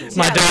he eat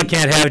My jelly? dog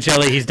can't have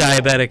jelly. He's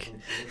diabetic.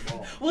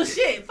 Well,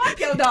 shit. Fuck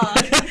your dog.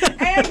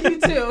 And you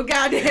too.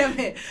 God damn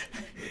it.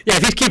 Yeah,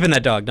 if he's keeping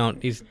that dog, don't.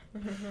 He's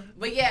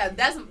But yeah,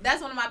 that's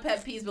one of my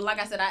pet peeves. But like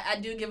I said, I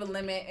do give a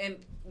limit, and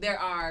there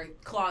are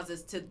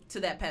clauses to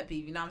that pet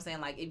peeve. You know what I'm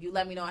saying? Like, if you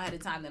let me know ahead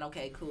of time, then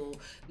okay, cool.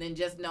 Then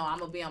just know I'm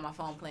gonna be on my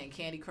phone playing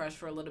Candy Crush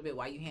for a little bit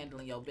while you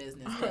handling your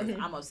business. 'Cause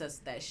I'm obsessed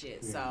with that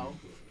shit. So,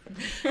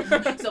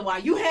 so while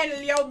you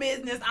handling your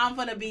business, I'm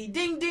gonna be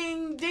ding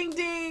ding ding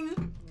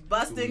ding,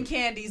 busting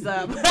candies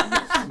up.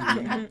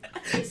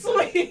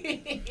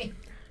 Sweet.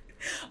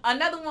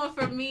 Another one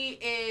for me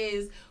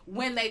is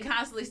when they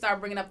constantly start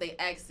bringing up their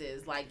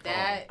exes. Like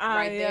that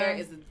right there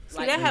is See,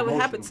 like, that haven't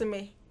happened emotional. to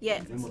me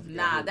yet.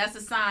 nah, that's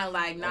a sign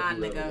like, nah, I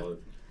do that a nigga. lot.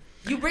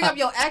 You bring up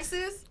your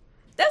exes?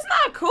 That's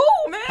not cool,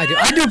 man.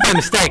 I do by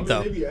mistake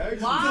though.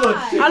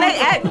 Why? Oh, they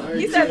act.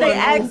 You said they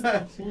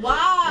asked.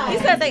 Why? You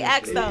said they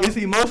asked though. It's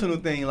an emotional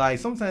thing. Like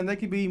sometimes they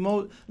can be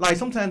like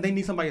sometimes they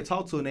need somebody to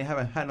talk to and they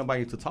haven't had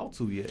nobody to talk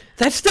to yet.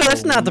 That's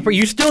not the.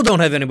 You still don't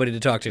have anybody to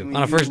talk to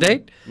on a first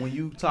date. When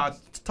you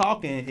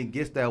talking, it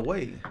gets that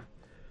way.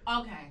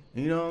 Okay.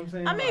 You know what I'm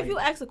saying? I mean, if you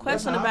ask a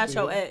question how I about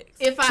feel. your ex,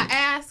 If I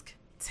ask,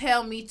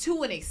 tell me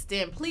to an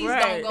extent. Please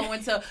Right. don't go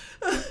into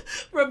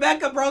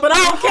Rebecca broke. But I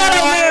don't my care,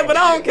 heart. man, but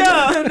I don't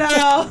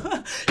care.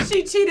 No,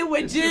 she cheated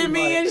with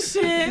Jimmy and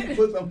shit.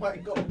 Put the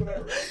mic over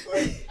there real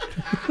quick.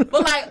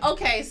 But like,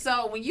 okay,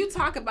 so when you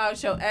talk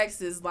about your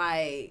exes,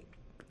 like,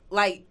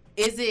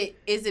 is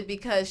it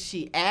because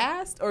she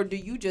asked, or do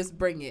you just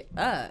bring it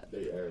up?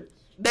 They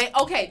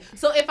asked. Okay,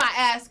 so if I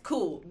ask,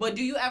 cool, but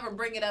do you ever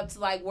bring it up to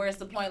like where's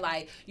the point?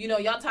 Like, you know,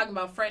 y'all talking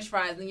about French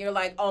fries, and you're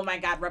like, oh my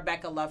God,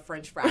 Rebecca love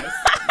French fries.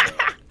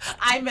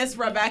 I miss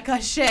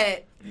Rebecca.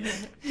 Shit.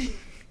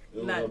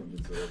 It'll None. never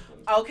get to that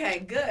point. Okay,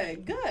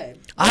 good.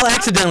 I'll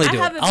accidentally I do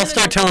it. haven't I'll been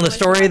start in a telling the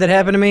relationship story that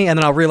happened to me, and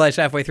then I'll realize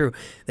halfway through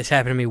this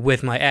happened to me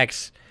with my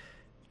ex,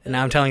 and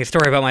now I'm telling a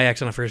story about my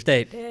ex on a first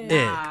date.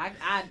 Nah,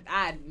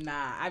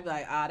 I'd be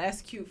like,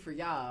 that's cute for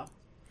y'all.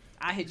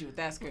 I hit you with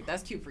that script.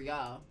 That's cute for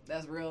y'all.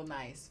 That's real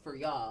nice for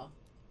y'all.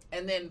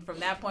 And then from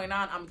that point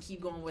on, I'm gonna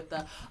keep going with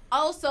the.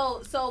 Oh,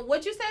 so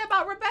what you say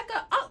about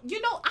Rebecca? Oh, you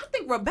know, I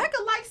think Rebecca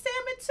likes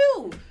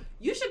salmon too.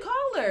 You should call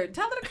her.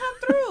 Tell her to come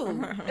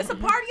through. It's a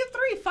party of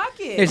 3. Fuck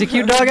it. There's a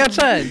cute dog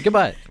outside.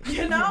 Goodbye.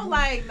 You know,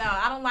 like, no,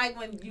 I don't like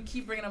when you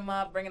keep bringing them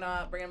up.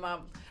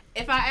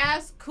 If I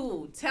ask,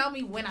 cool. Tell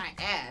me when I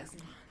ask.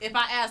 If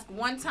I ask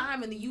one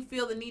time and then you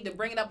feel the need to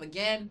bring it up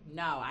again,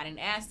 no, I didn't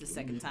ask the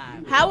second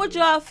time. how would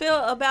y'all feel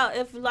about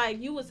if like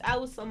you was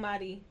out with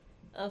somebody,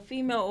 a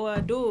female or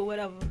a dude,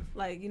 whatever,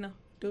 like, you know,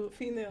 dude,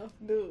 female,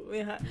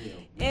 dude,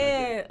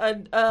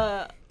 and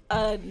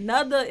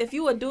another, if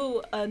you a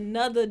dude,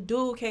 another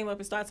dude came up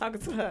and started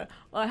talking to her,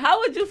 or how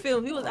would you feel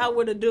if you was out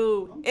with a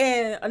dude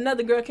and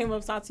another girl came up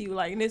and talked to you,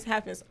 like, and this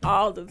happens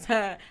all the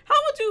time? How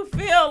would you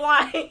feel?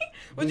 Like,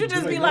 would you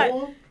just be like,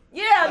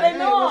 yeah, they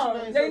know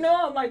him. They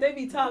know him. Like, they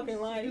be talking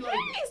like, hey,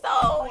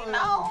 so, you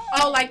know.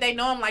 Oh, like they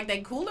know him, like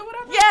they cool or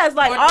whatever? Yeah, it's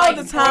like Or all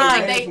the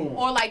time.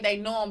 Or like they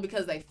know him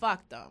because they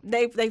fucked them.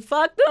 They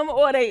fucked them,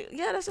 or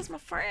that's just my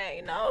friend,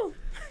 you know.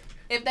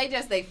 If they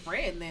just they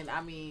friend, then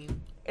I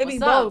mean, It be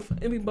what's up?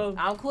 both. It be both.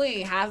 I'm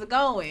Queen. How's it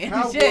going?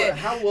 How Shit.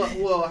 would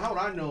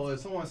I know if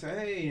someone say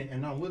hey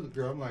and I'm with a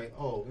girl? I'm like,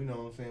 oh, you know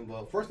what I'm saying.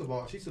 Well, first of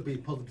all, she's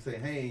supposed to say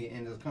hey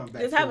and just come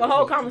back. Just to have it. a whole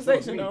Well,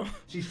 conversation, me. though.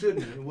 She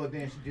shouldn't. Well,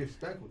 then she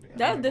disrespectful. Then. That's I'm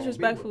not gonna be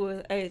disrespectful with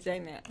with age,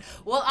 ain't that?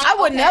 Well, I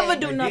would never her.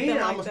 do And nothing then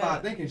like I'm gonna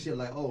start that. thinking shit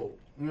like, oh,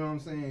 you know what I'm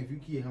saying. If you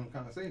keep having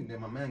conversation, then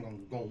my man gonna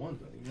go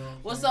wonder. You know. What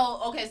I'm Well,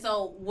 saying?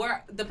 so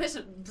where the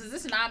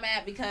position I'm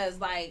at, because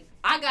like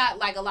I got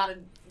like a lot of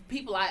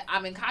people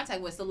I'm in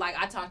contact with. So like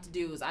I talk to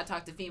dudes, I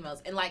talk to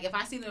females, and like if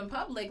I see them in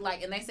public,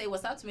 like and they say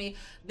what's up to me,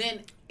 then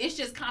it's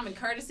just common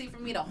courtesy for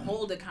me to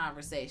hold a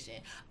conversation.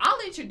 I'll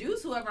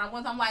introduce whoever I'm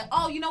with. I'm like,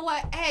 oh, you know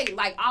what? Hey,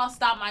 like I'll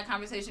stop my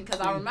conversation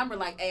because I remember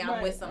like, hey,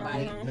 I'm with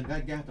somebody.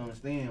 That you have to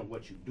understand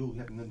what you do. You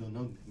have to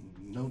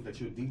know that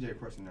you're a DJ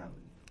personality.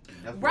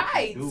 That's what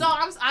Right. you do. So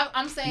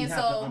I'm saying you have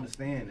to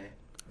understand that.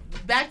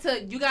 back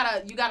to you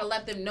gotta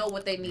let them know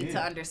what they need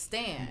to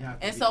understand.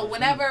 And so be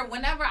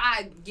whenever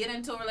I get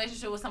into a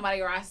relationship with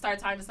somebody or I start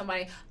talking to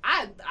somebody,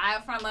 I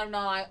upfront let them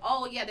know like,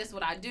 oh yeah, this is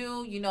what I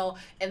do, you know,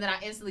 and then I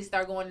instantly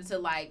start going into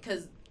like,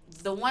 because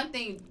the one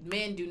thing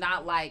men do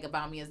not like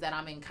about me is that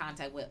I'm in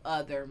contact with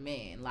other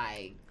men.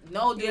 Like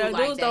no dude like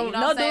dudes that. don't. You know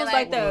No what I'm saying? dudes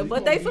like that, well, but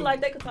you they gonna feel be-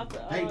 like they could talk to.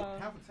 Hey,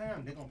 half the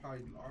time they're gonna probably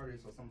be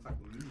artists or some type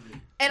of music.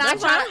 And I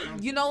That's try,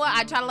 fine. you know what?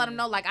 I try to let him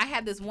know. Like I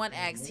had this one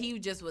ex, he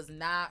just was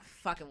not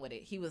fucking with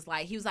it. He was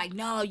like,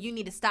 no, you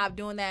need to stop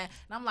doing that.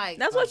 And I'm like,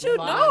 That's what you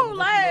fuck. do,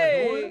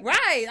 like.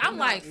 Right. I'm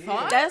like,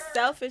 fuck. That's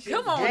selfish.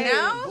 Come on as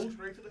now. Go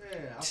straight to the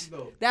air. Out the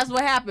door. That's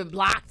what happened.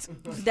 Blocked.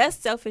 That's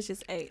selfish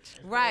as H.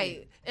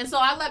 Right. And so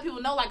I let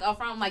people know, like,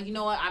 upfront, like, you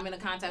know what? I'm in a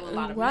contact with a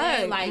lot of Right.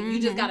 men. Like, you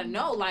just gotta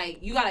know,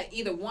 like, you gotta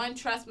either one,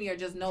 trust me, or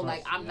just know,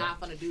 like, I'm not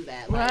gonna do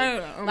that. Like,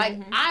 Right. like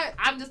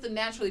I'm just a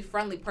naturally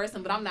friendly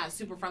person, but I'm not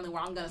super friendly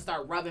where I'm gonna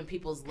start rubbing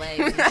people's legs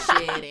and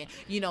shit and,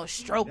 you know,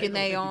 stroking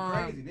their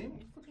arm.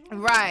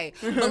 Right.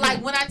 But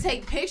like when I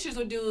take pictures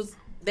with dudes,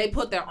 they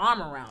put their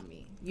arm around me.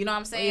 You know what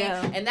I'm saying?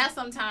 Yeah. And that's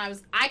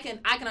sometimes I can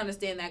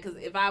understand that, because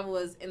if I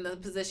was in the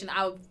position,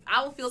 I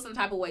would feel some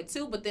type of way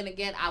too. But then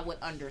again, I would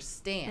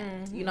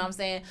understand. You know what I'm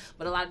saying?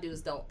 But a lot of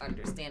dudes don't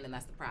understand, and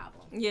that's the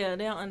problem. Yeah,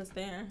 they don't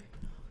understand.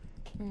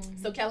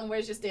 So Kellen,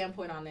 where's your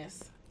standpoint on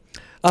this?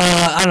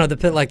 I don't know, the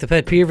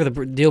pet peeve or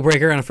the deal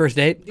breaker on a first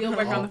date. Deal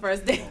breaker on the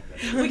first date.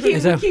 We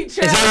Is that- keep is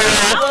that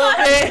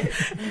traveling a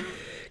little bit.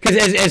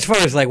 Because as far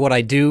as like what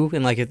I do,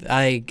 and like if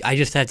I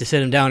just have to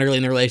sit him down early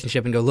in the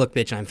relationship and go, look,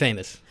 bitch, I'm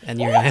famous, and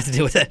you're gonna have to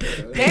deal with that.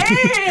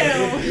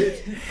 Damn.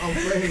 I'm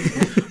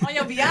crazy. On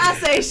your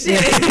Beyonce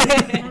shit.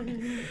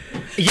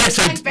 Yes,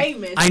 I'm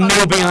famous. I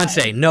know Oh, God.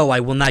 Beyonce. No, I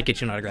will not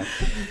get you an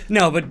autograph.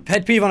 No, but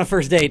pet peeve on a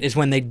first date is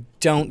when they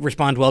don't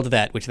respond well to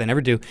that, which they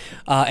never do.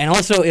 And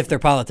also if their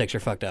politics are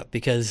fucked up,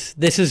 because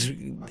this is...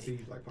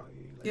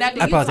 Now,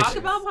 do I you politics. talk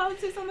about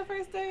politics on the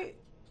first date?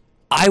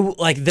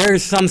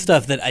 There's some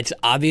stuff that it's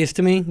obvious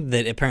to me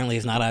that apparently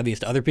is not obvious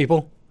to other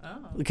people. Oh.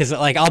 Because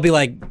I'll be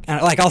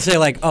I'll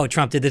say oh,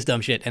 Trump did this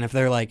dumb shit, and if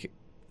they're like,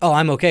 oh,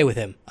 I'm okay with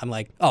him, I'm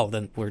like, oh,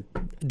 then we're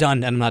done,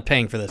 and I'm not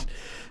paying for this.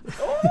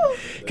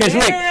 Because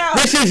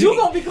this is you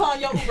gonna be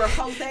calling your Uber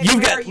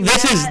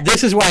Jose.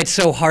 This is why it's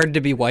so hard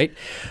to be white.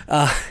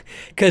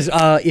 Because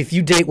if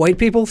you date white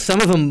people, some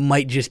of them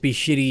might just be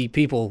shitty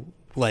people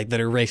that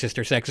are racist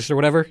or sexist or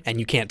whatever, and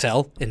you can't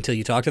tell until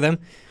you talk to them.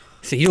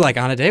 So you're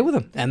on a date with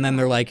them, and then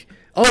they're like,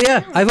 oh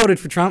yeah, I voted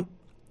for Trump.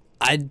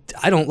 I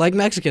don't like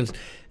Mexicans.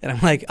 And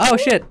I'm like, oh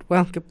shit,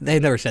 well, they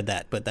never said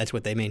that, but that's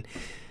what they mean.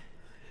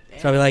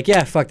 So I'll be like,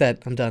 yeah, fuck that,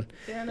 I'm done.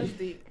 Damn, that's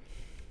deep.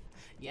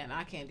 Yeah, no,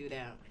 I can't do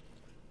that.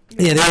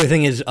 Yeah, the other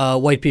thing is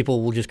white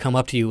people will just come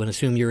up to you and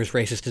assume you're as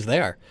racist as they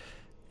are.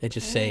 They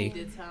just say... You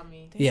did tell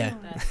me. Yeah.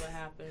 That's what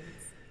happens.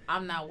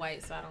 I'm not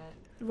white, so I don't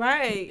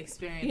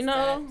experience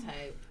that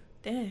type.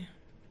 Damn.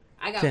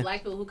 I got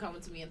black people who come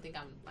up to me and think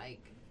I'm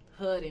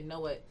hood and know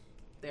what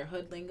their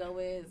hood lingo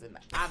is, and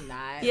I'm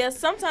not. Yeah,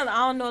 sometimes I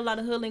don't know a lot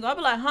of hood lingo. I'll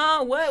be like,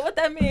 huh, what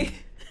that mean?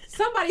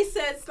 Somebody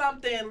said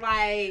something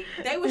they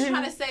was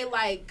trying to say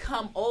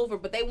come over,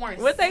 but they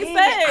weren't what saying they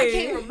say. I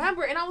can't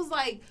remember, and I was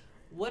like,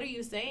 what are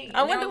you saying? And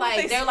I wonder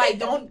what they're like,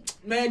 don't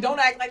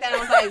act like that. And I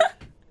was like,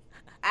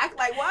 act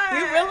like what?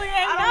 You really ain't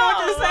I know don't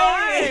what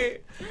you're saying.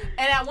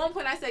 And at one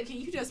point I said, can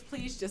you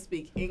please just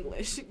speak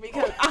English?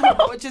 Because I don't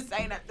know what you're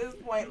saying at this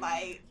point.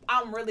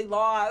 I'm really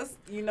lost,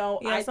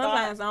 Yeah,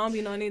 sometimes I don't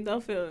be no need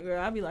to feel,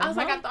 girl. I be like, I was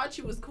I thought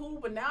you was cool,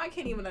 but now I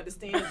can't even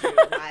understand you.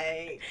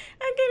 I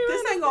can't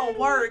this ain't gonna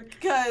work,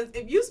 because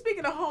if you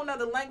speaking a whole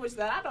nother language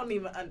that I don't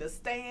even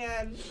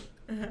understand,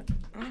 I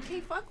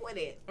can't fuck with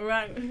it.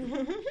 Right.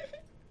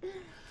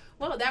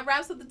 Well, that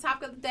wraps up the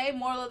topic of the day.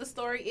 Moral of the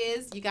story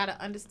is you gotta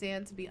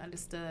understand to be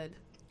understood.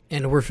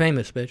 And we're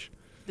famous, bitch.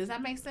 Does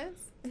that make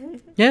sense?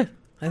 Yeah,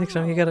 I think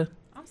so. You gotta...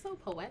 I'm so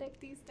poetic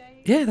these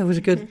days. Yeah, that was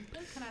a good...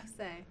 What can I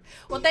say?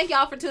 Well, thank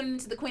y'all for tuning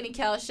into the Queen and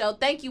Kel show.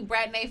 Thank you,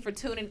 Bradney, for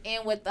tuning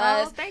in with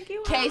us. Thank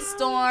you.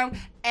 K-Storm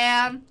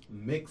and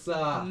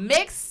Mixa.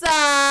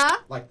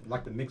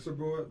 Like the mixer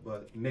board,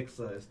 but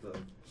Mixa is the...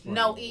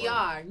 No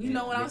ER. You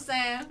know what I'm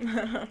saying?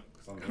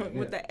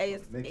 With the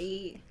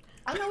ASE.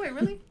 Oh, no, wait,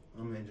 really?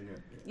 I'm an engineer.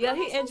 Yeah,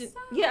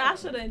 I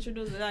should have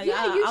introduced it.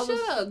 Yeah, you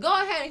should. Go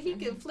ahead and he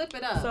can flip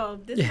it up. So,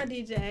 this is my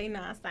DJ.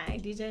 Nah, I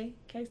ain't DJ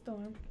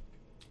K-Storm.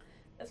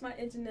 That's my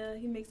engineer.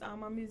 He makes all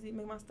my music,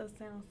 make my stuff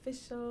sound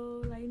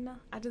official.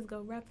 I just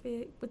go rap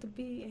it with the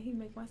beat, and he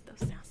make my stuff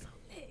sound so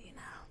lit,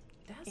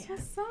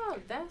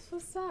 That's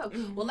what's up.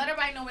 Well, let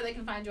everybody know where they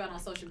can find you out on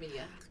social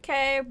media.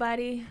 Okay,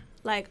 everybody.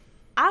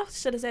 I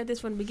should have said this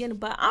from the beginning,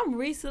 but I'm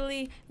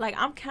recently,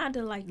 I'm kind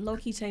of,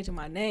 low-key changing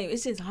my name.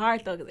 It's just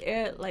hard, though,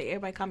 because,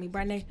 everybody call me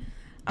Bradney.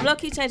 I'm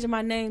low-key changing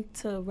my name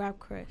to Rap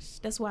Crush.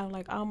 That's why,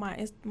 all my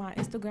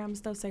Instagram and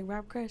stuff say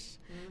Rap Crush.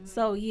 Mm-hmm.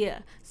 So, yeah.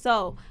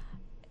 So,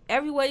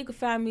 everywhere you can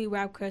find me,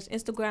 Rap Crush.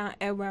 Instagram,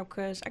 @Rap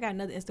Crush. I got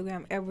another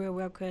Instagram,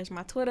 @Rap Crush.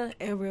 My Twitter,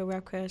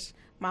 @Rap Crush.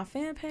 My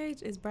fan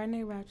page is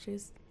Bradney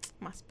Raptress.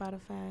 My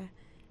Spotify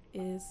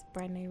is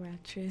Bradney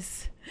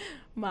Raptress.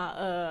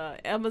 My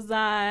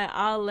Amazon,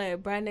 all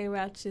that Bradney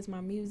Raptress.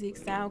 My music,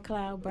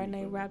 SoundCloud,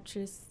 Bradney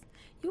Raptress.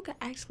 You can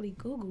actually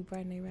Google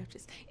Bradney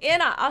Raptress.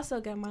 And I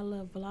also got my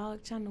little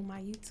vlog channel,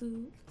 my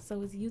YouTube.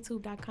 So it's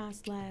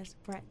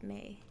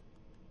youtube.com/Bradney.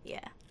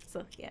 Yeah.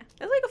 So, yeah.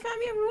 That's where you can find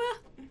me everywhere.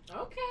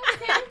 Okay.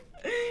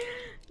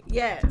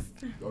 Yes.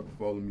 Y'all can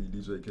follow me,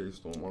 DJ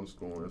K-Storm _ on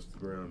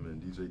Instagram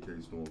and DJ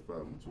K-Storm 5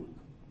 on Twitter.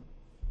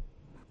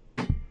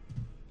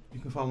 You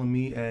can follow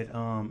me at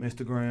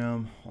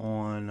Instagram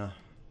on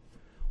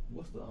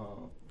what's the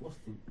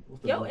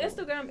Yo,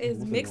 Instagram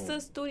is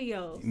Mixer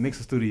Studios.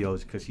 Mixer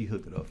Studios, because she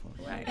hooked it up for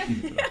me. Right. She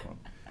hooked it up for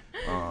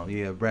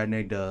me. Yeah,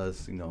 Bradney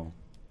does,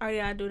 Oh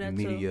yeah, I do that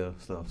media too.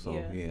 stuff. So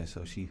yeah,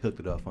 so she hooked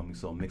it up for me.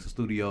 So Mixer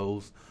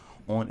Studios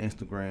on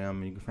Instagram,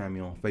 and you can find me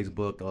on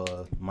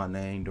Facebook. My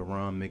name,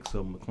 Deron Mixer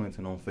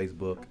McClinton on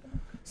Facebook. Okay.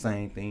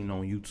 Same thing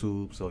on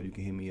YouTube. So you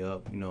can hit me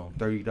up.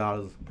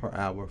 $30 per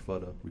hour for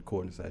the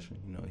recording session.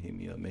 Hit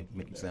me up, make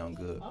you sound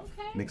good.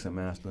 Okay. Mix and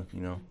master.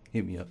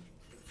 Hit me up.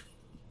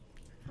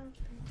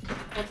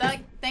 Well,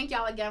 thank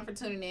y'all again for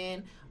tuning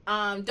in.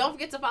 Don't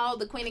forget to follow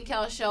the Queen and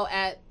Kel show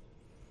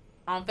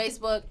on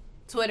Facebook,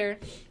 Twitter,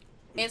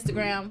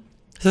 Instagram.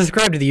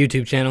 Subscribe to the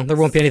YouTube channel. There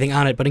won't be anything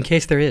on it, but in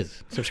case there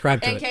is,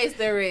 subscribe to it. In case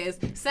there is.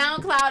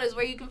 SoundCloud is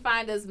where you can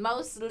find us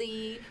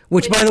mostly.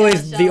 Which, by the way,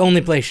 is the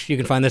only place you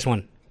can find this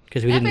one,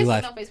 because we didn't do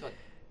live. On Facebook.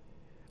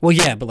 Well,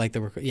 yeah, but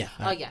yeah.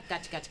 Oh, yeah.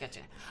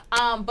 Gotcha.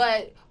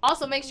 But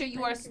also make sure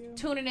you are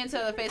tuning into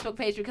the Facebook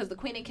page, because the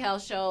Queen and Kel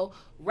show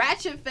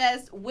Ratchet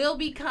Fest will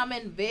be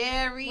coming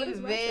very,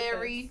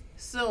 very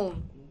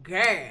soon.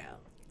 Girl.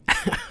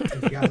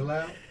 If you guys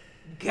allowed?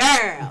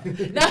 girl. No,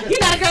 you're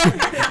not a girl.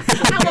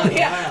 I'm over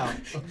here. Wow.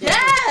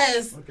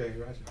 Yes. Okay,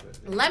 Ratchet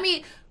Fest. Let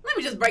me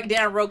just break it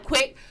down real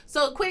quick.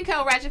 So Queen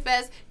Kel Ratchet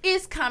Fest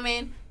is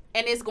coming,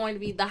 and it's going to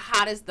be the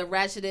hottest, the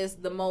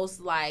ratchetest, the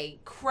most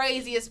like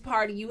craziest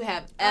party you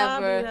have I'll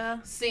be ever there.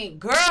 seen.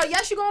 Girl,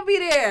 yes, you're gonna be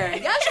there.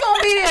 Yes, you're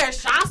gonna be there.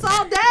 Shots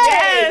all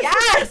day. Yes.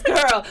 Yes,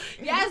 girl.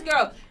 Yes,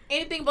 girl.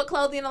 Anything but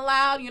clothing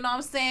allowed, you know what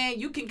I'm saying?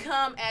 You can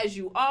come as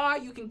you are.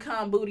 You can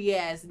come booty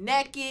ass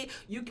naked.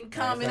 You can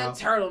come Nice in a out.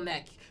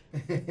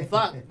 turtleneck.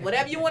 Fuck.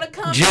 Whatever you want to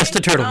come Just in,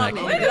 a turtleneck. come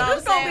in, When You know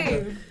is what I'm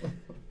this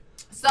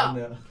saying?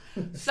 gonna be?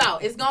 So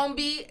it's gonna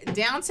be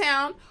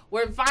downtown.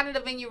 We're finding a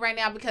venue right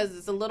now because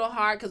it's a little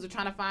hard because we're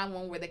trying to find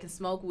one where they can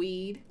smoke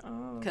weed.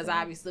 Oh, Because okay.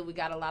 obviously we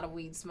got a lot of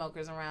weed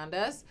smokers around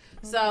us.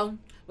 So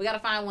we got to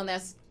find one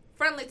that's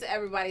friendly to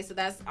everybody. So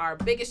that's our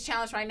biggest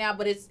challenge right now.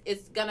 But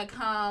it's gonna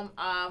come.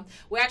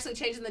 We're actually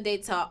changing the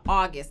date to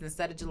August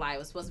instead of July. It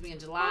was supposed to be in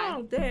July.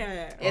 Oh,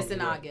 damn. It's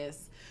in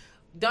August.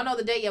 Don't know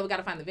the date yet. We got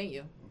to find the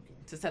venue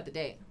to set the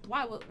date.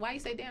 Why you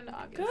say damn to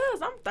August?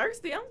 Cause I'm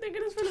thirsty. I'm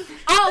thinking it's finna.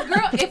 Oh,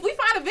 girl, if we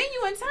find a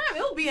venue in time,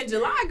 it'll be in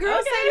July, girl.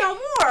 Okay. Say no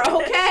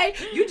more, okay?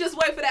 You just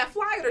wait for that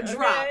flyer to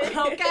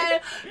drop, okay?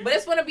 But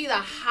it's going to be the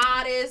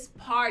hottest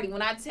party.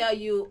 When I tell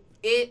you,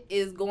 it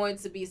is going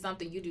to be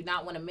something you do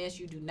not want to miss.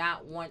 You do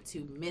not want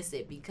to miss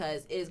it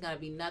because it is going to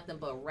be nothing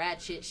but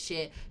ratchet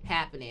shit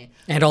happening.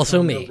 And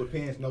also me. With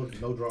pants, no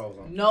drawers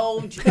on. No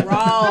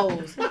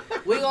draws.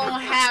 We're going to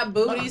have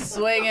booty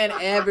swinging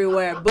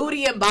everywhere.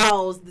 Booty and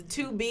balls, the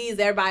two B's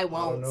everybody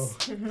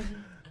wants.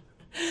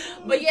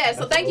 But yeah,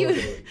 so thank you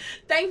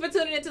for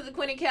tuning into the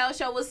Queen and Kel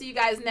Show. We'll see you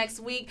guys next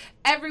week,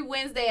 every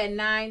Wednesday at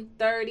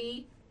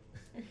 9:30.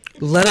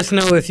 Let us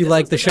know if you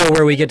like the show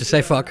where we get to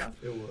say fuck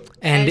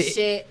And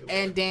shit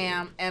and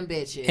damn and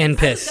bitches. and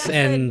piss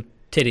and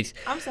titties.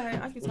 I'm sorry,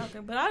 I keep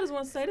talking, but I just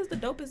want to say this is the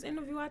dopest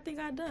interview I think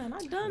I've done.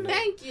 I've done it.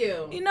 Thank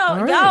you. You know,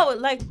 All right. y'all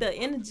like the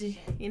energy.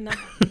 You know,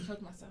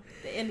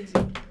 the energy.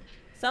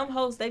 Some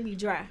hosts they be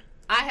dry.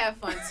 I have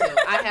fun too.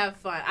 I have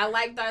fun. I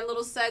liked our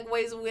little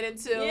segues we went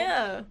into.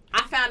 Yeah,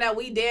 I found out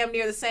we damn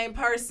near the same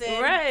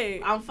person.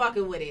 right. I'm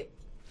fucking with it.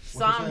 So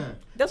What's your I'm sign?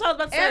 That's what I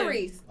was about to say.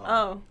 Aries.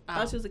 Oh, I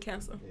thought she was a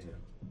Cancer. Yeah.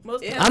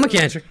 Most Yeah. I'm a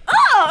Cancer.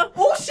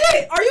 Oh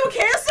shit! Are you a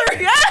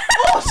Cancer? Yeah.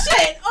 Oh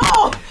shit!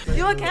 Oh.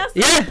 You a Cancer?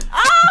 Yeah.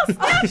 Oh,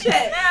 Oh shit!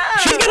 yeah.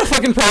 She's got a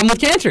fucking problem with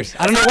cancers.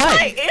 I don't know why.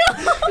 Like, ew.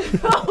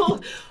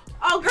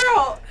 Oh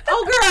girl!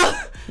 Oh girl!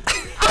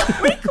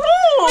 We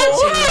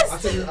cool. I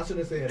shouldn't have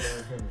said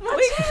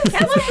that.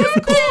 Cancer is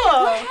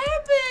cool. What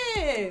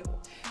happened?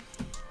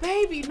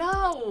 Baby,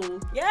 no.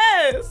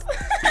 Yes.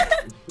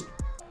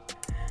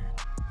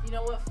 You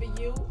know what? For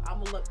you, I'm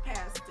gonna look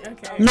past it.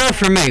 Okay. Not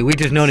for me. We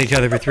just known each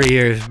other for 3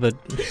 years, but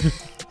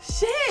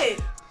Shit.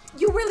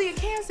 You really a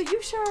Cancer?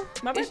 You sure?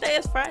 My birthday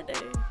is Friday.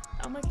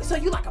 Oh my God. So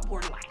you like a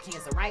borderline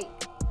Cancer, right?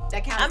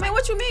 That counts. I mean,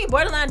 what you mean?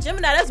 Borderline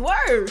Gemini, that's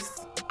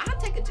worse. I'll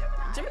take a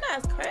Gemini. Gemini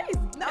is crazy.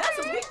 No,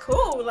 Cancers, we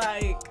cool.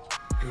 Like,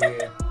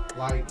 Yeah,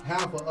 like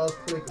half of us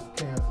clique is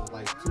Cancer.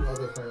 Like 2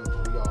 other friends,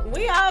 we all.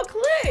 we all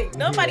click.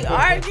 Nobody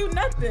argue,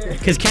 nothing.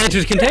 because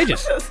cancer's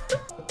contagious.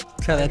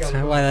 So that's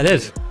why that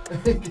is.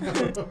 We're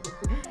gonna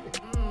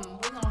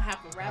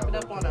have to wrap it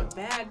up on a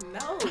bad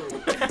note.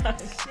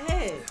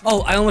 Shit.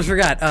 Oh, I almost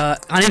forgot.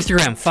 On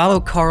Instagram, follow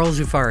Carl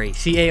Zufari.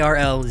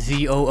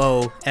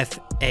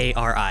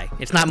 CarlZoofari.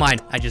 It's not mine.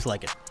 I just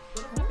like it.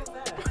 What the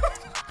fuck is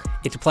that?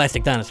 It's a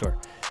plastic dinosaur.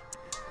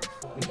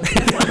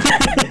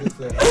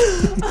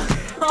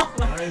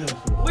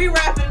 We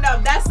wrapping it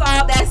up. That's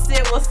all. That's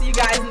it. We'll see you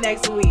guys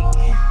next week.